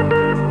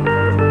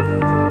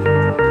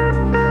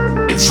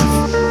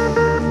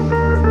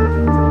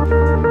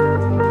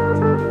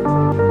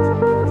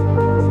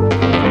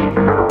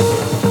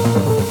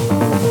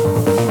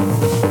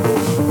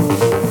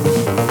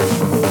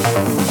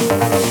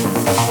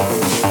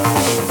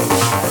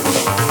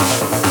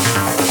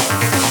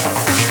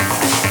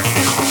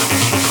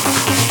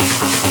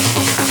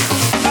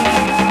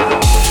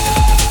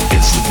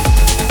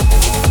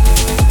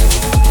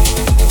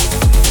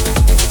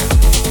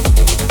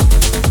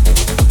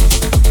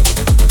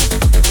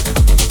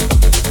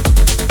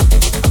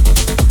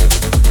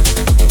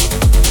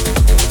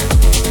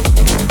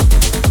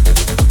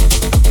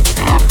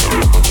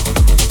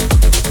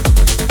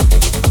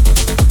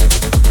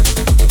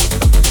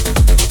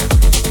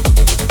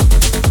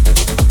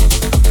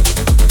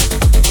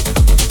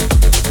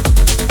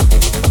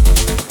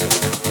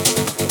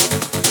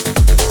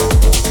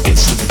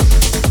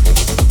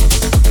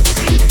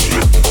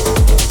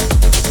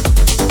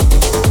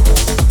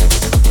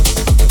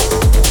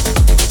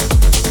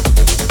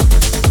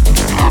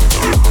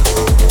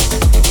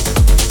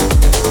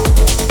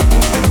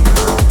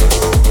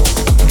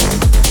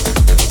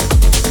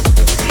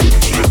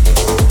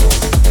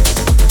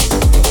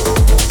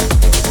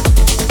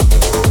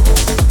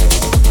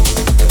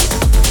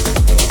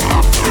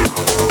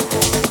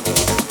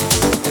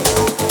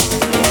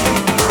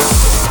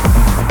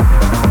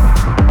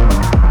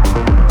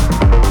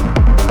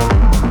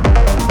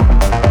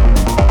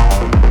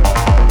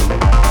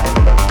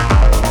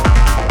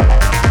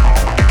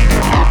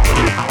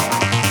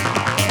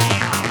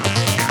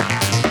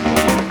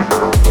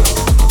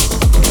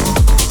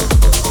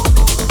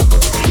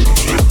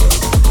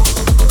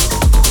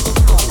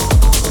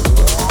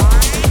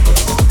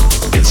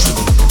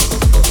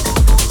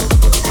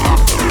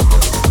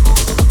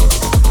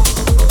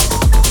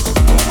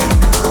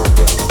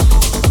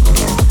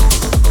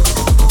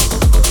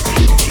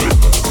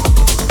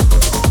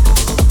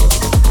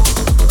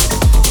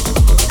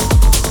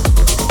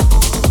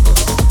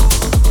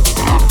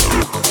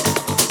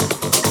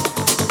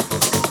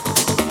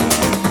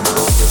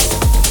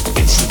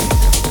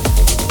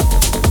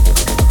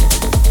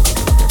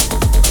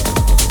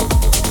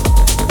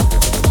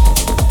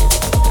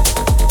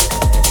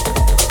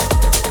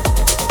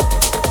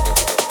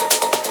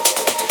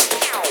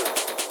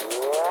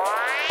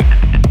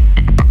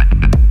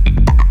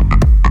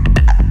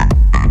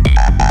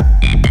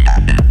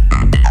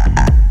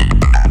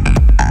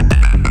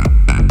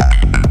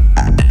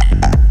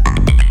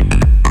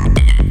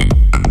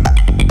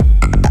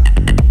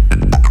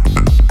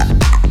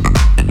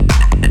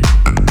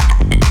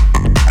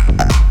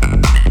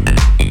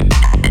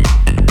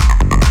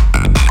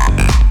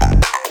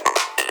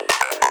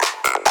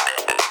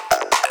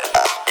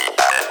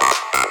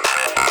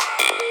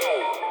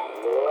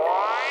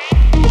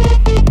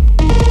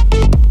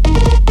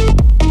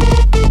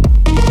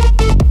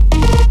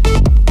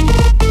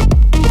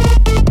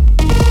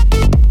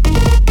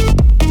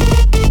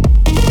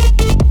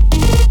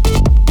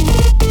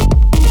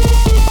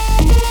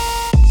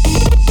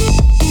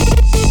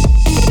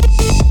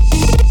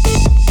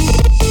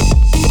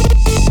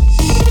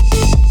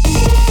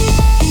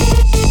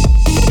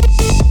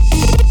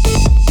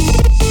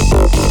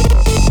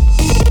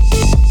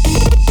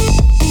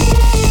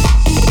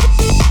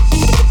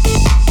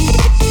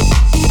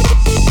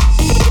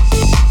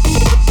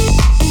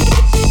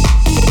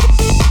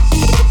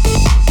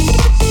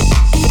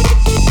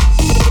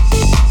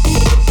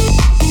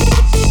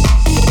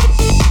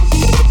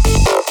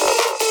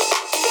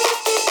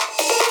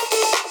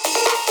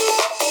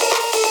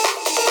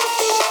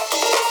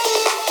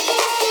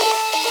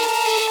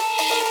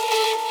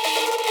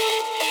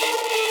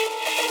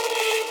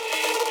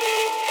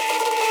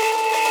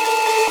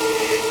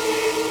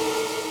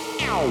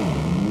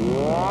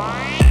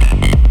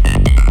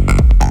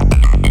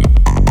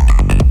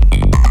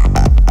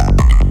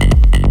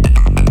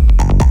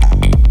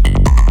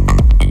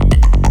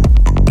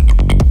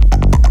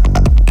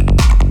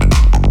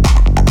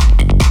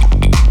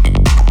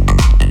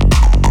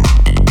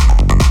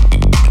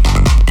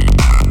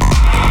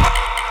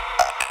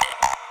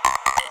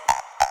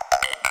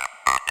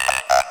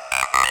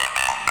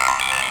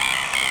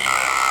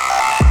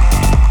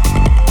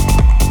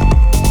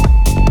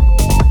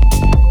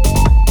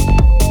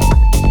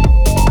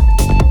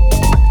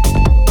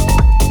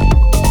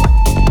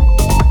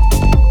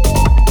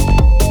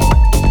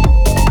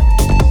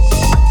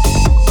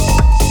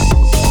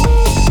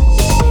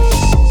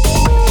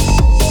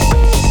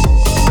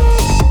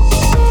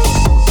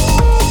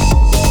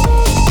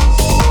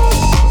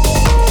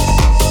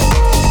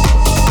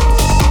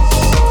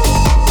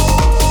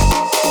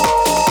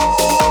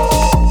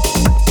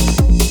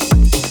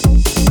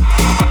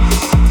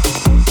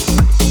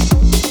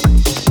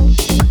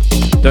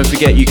 Don't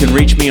forget you can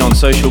reach me on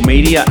social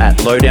media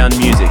at Lowdown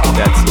Music.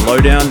 That's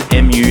Lowdown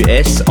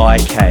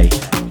MUSIK.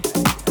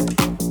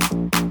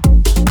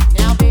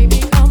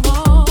 Come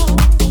on,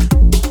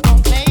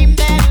 don't claim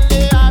that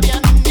love you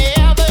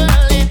never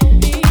let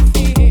me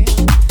feel.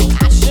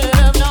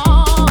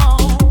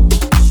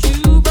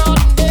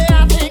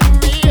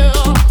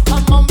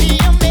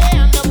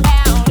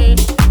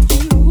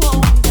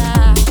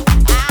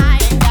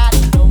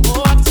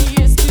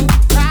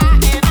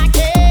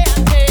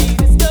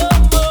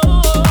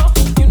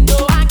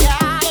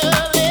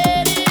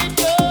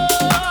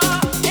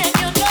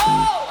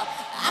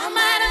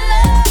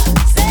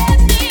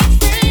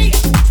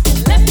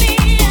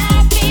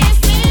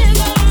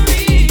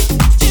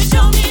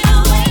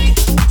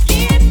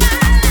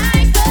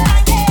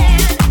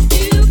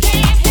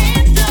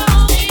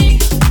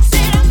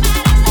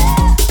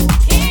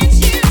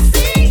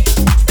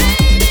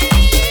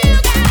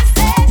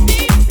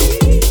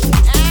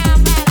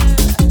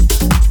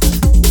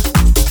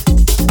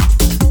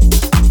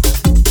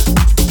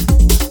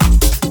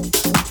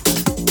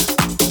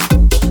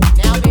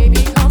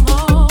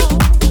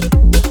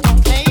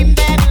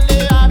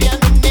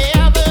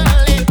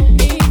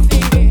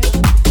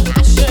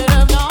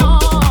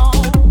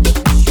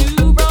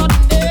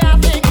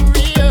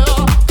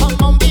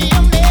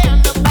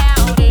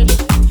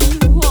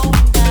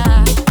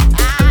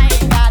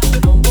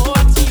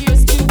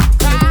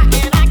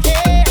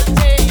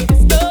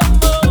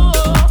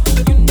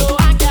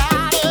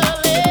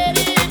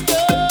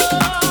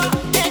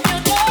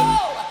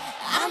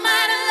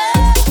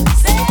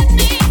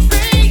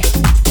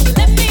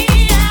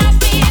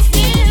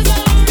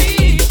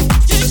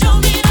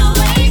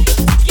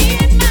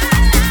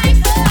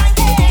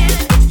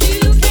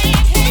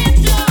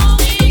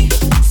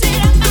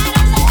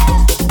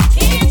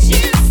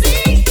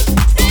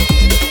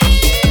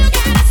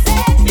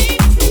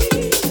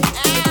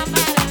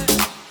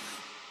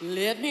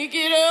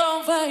 it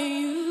over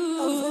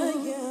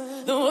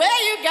you. The way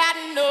you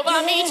gotten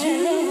over me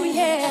too,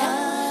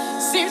 yeah.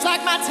 Seems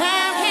like my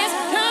time has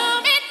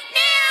come and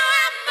now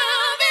I'm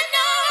moving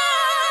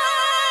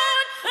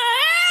on.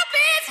 I'll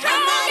be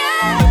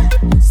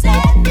stronger.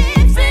 Set me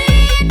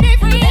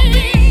free. Let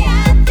me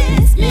out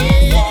this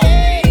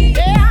misery.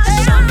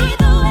 Show me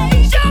the way.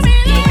 Show me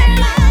the way.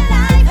 My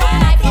life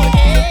I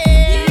can.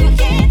 You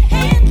can't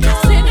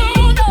handle me.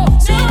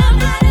 So I'm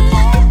not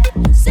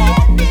alone.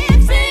 Set me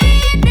free.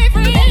 Let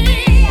me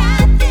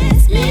out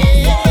this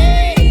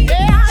misery.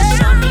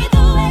 Show me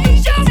the way.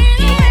 Show me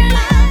the way.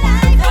 My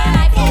life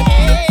I can.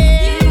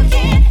 You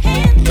can't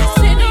handle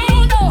me.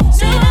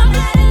 So I'm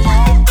not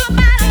alone. I'm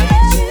not alone.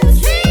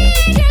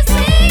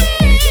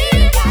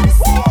 You gotta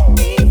set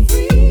me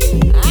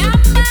free.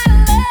 I'm not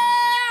alone.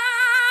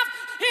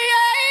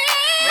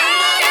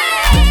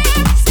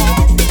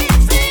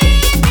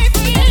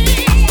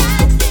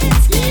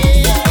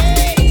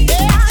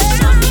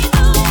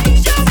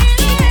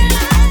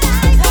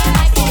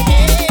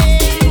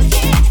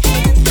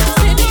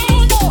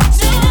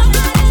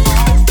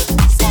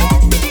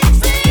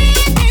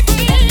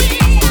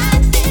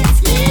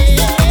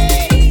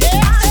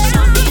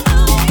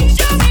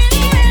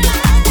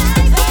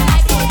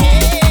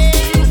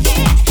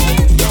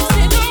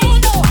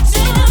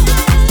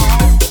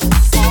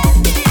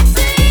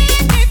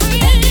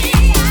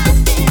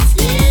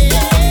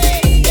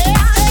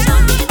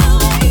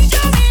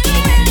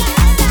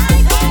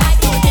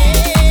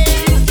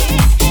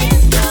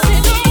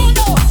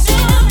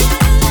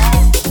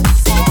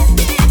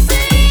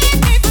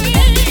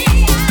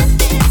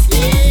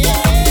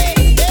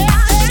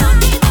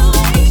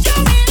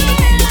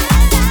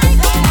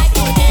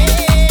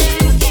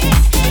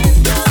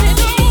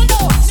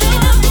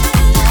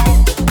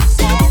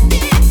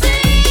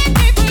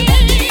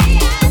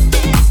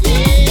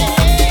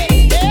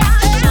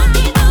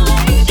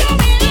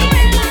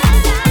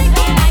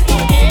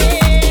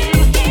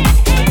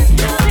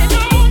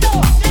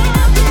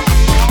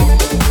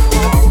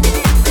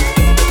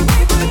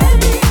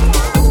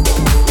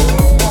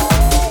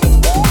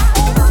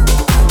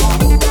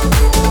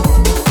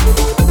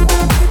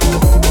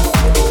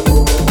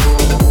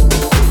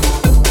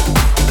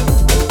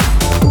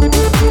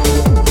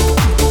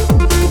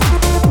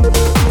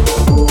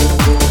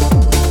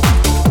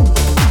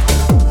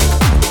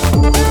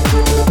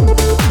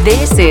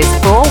 This is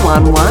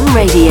 411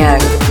 Radio,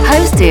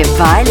 hosted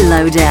by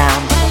Lowdown.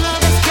 My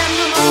love has got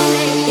no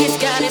money, he's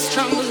got his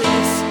strong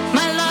beliefs.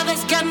 My love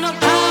has got no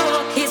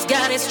power, he's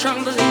got his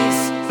strong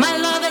beliefs. My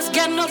love has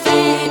got no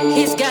fame,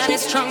 he's got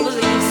his strong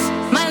beliefs.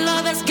 My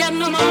love has got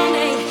no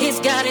money, he's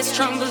got his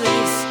strong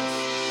beliefs.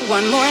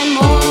 Want more and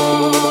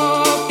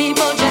more,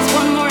 people just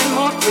want more and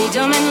more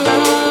freedom and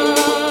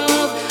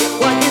love.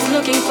 What he's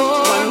looking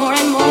for, want more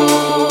and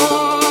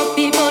more,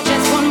 people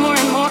just want more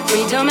and more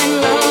freedom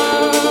and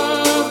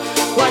love.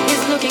 What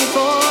he's looking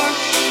for,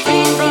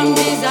 free from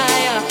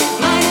desire,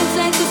 mind and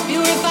senses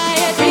purify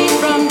it, free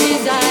from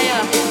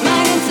desire,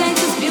 mind and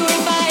senses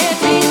purify it,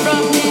 free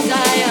from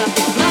desire,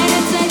 mind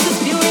and senses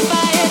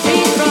purify it,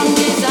 free from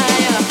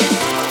desire.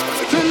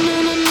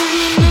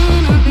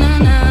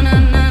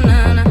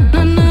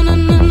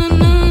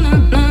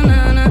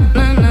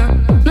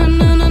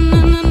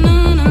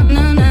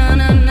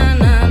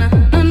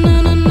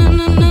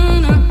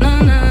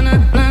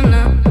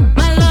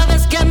 My love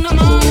has got no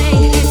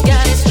money, he's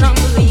got his strong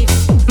beliefs.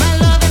 My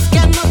love has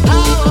got no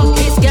power,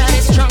 he's got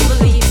his strong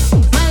beliefs.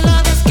 My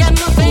love has got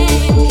no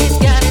fame, he's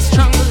got his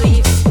strong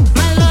beliefs.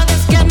 My love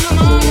has got no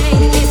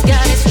money, he's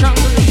got his strong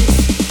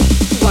beliefs.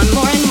 Want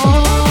more and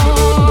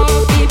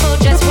more, people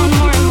just want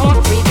more and more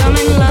freedom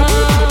and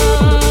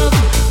love.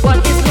 What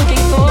he's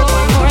looking for,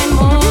 want more and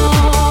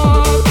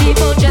more,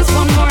 people just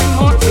want more and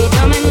more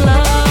freedom and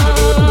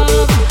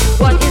love.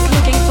 What he's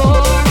looking for,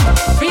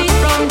 free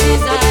from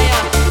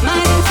desire,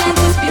 mind and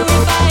senses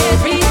purify it,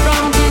 free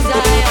from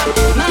desire,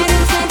 mind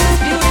and senses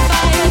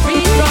purify it,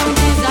 free from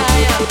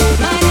desire,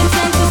 mind and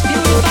senses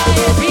purify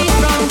it, free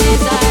from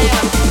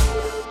desire.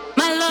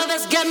 My love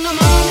has got no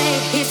money,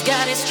 he's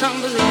got his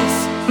strong beliefs.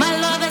 My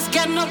love has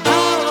got no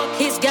power,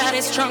 he's got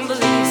his strong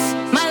beliefs.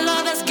 My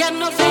love has got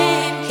no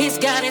fame, he's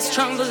got his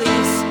strong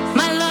beliefs.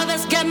 My love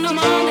has got no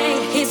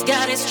money, he's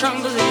got his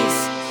strong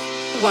beliefs.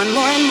 Want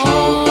more and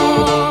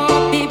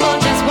more, people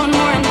just want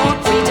more and more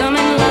freedom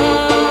and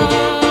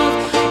love.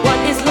 What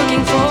he's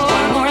looking for,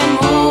 want more and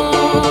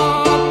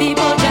more,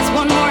 people just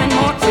want more and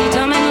more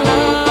freedom and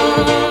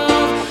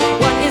love.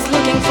 What he's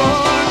looking for,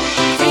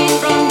 free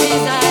from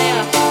desire,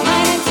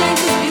 mind and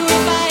senses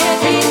purify it,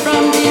 free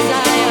from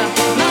desire,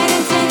 mind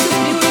and senses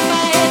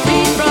purify it,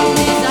 free from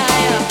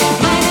desire,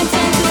 mind and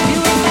senses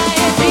purify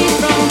it, free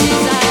from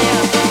desire.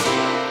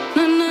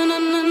 Na na na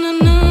na na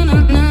na na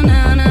na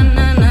na na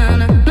na na na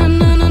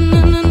na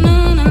na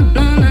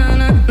na na.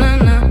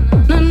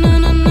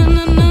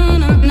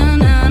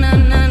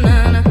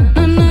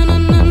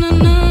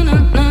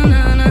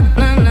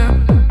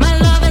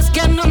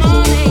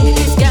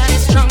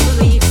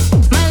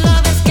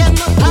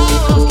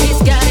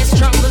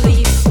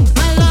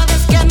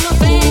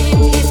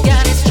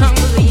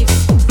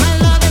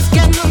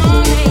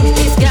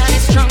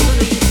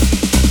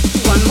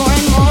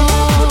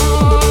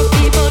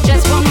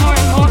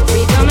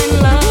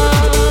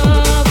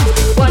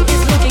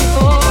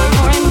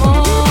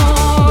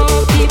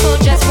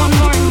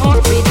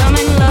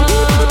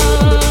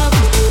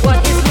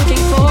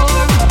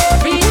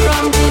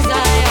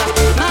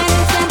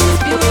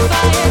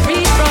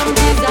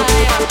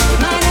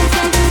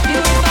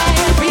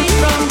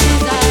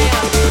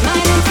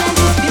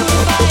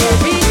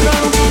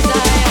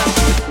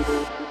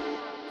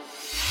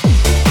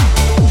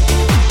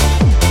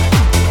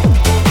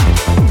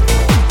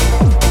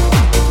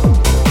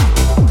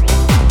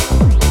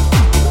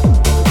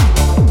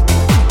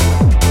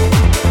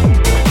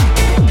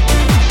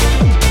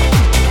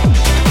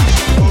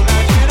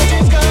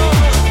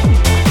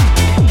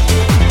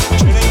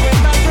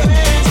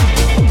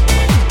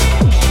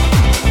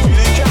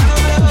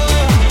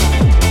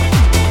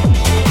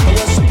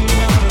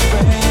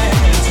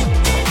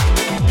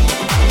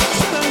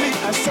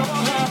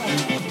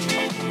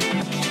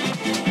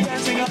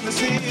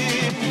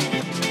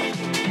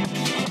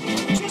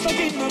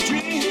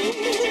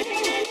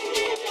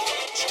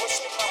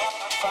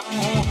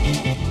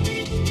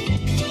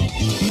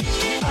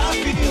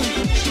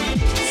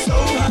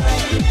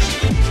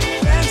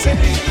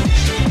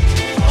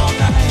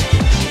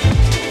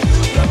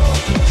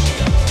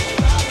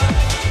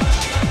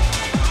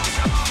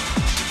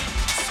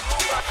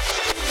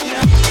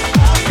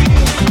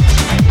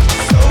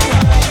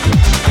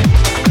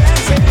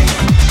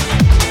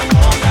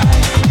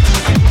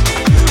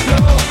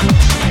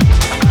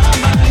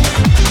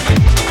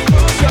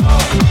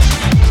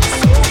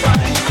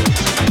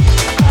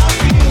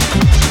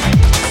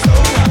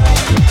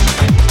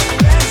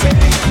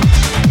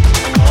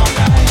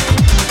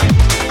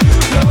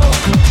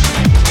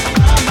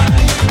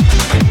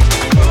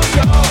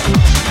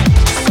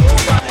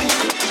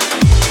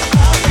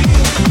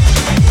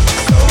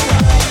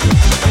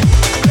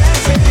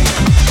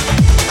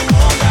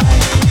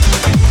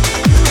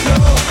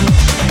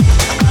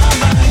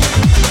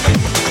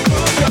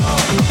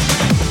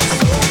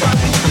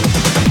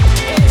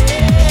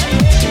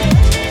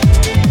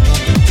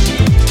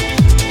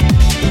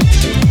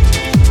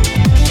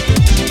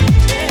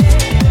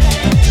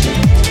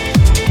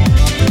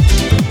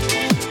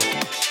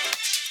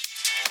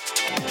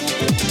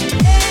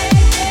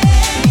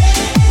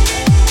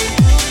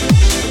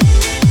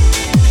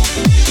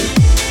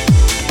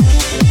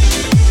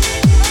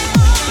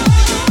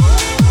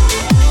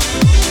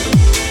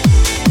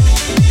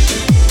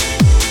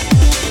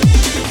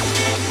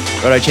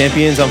 Righto,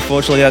 champions,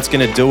 unfortunately that's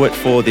going to do it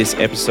for this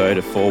episode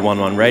of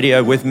 411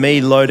 Radio with me,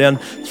 Lowdown.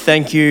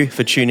 Thank you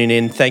for tuning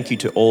in. Thank you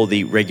to all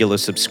the regular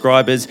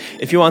subscribers.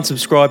 If you aren't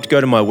subscribed,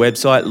 go to my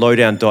website,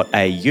 lowdown.au.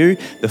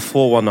 The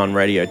 411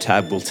 Radio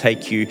tab will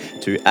take you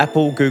to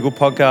Apple, Google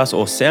Podcasts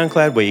or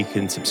SoundCloud, where you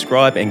can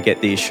subscribe and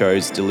get these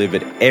shows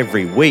delivered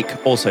every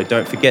week. Also,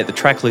 don't forget the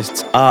track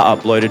lists are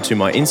uploaded to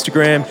my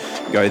Instagram.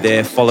 Go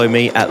there, follow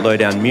me at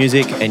Lowdown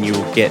Music, and you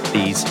will get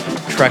these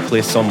track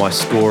lists on my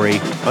story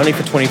only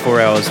for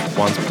 24 hours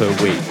once per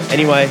week.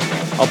 Anyway,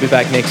 I'll be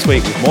back next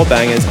week with more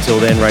bangers. Until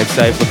then, rave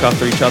safe, look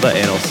after each other,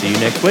 and I'll see you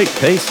next week.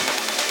 Peace.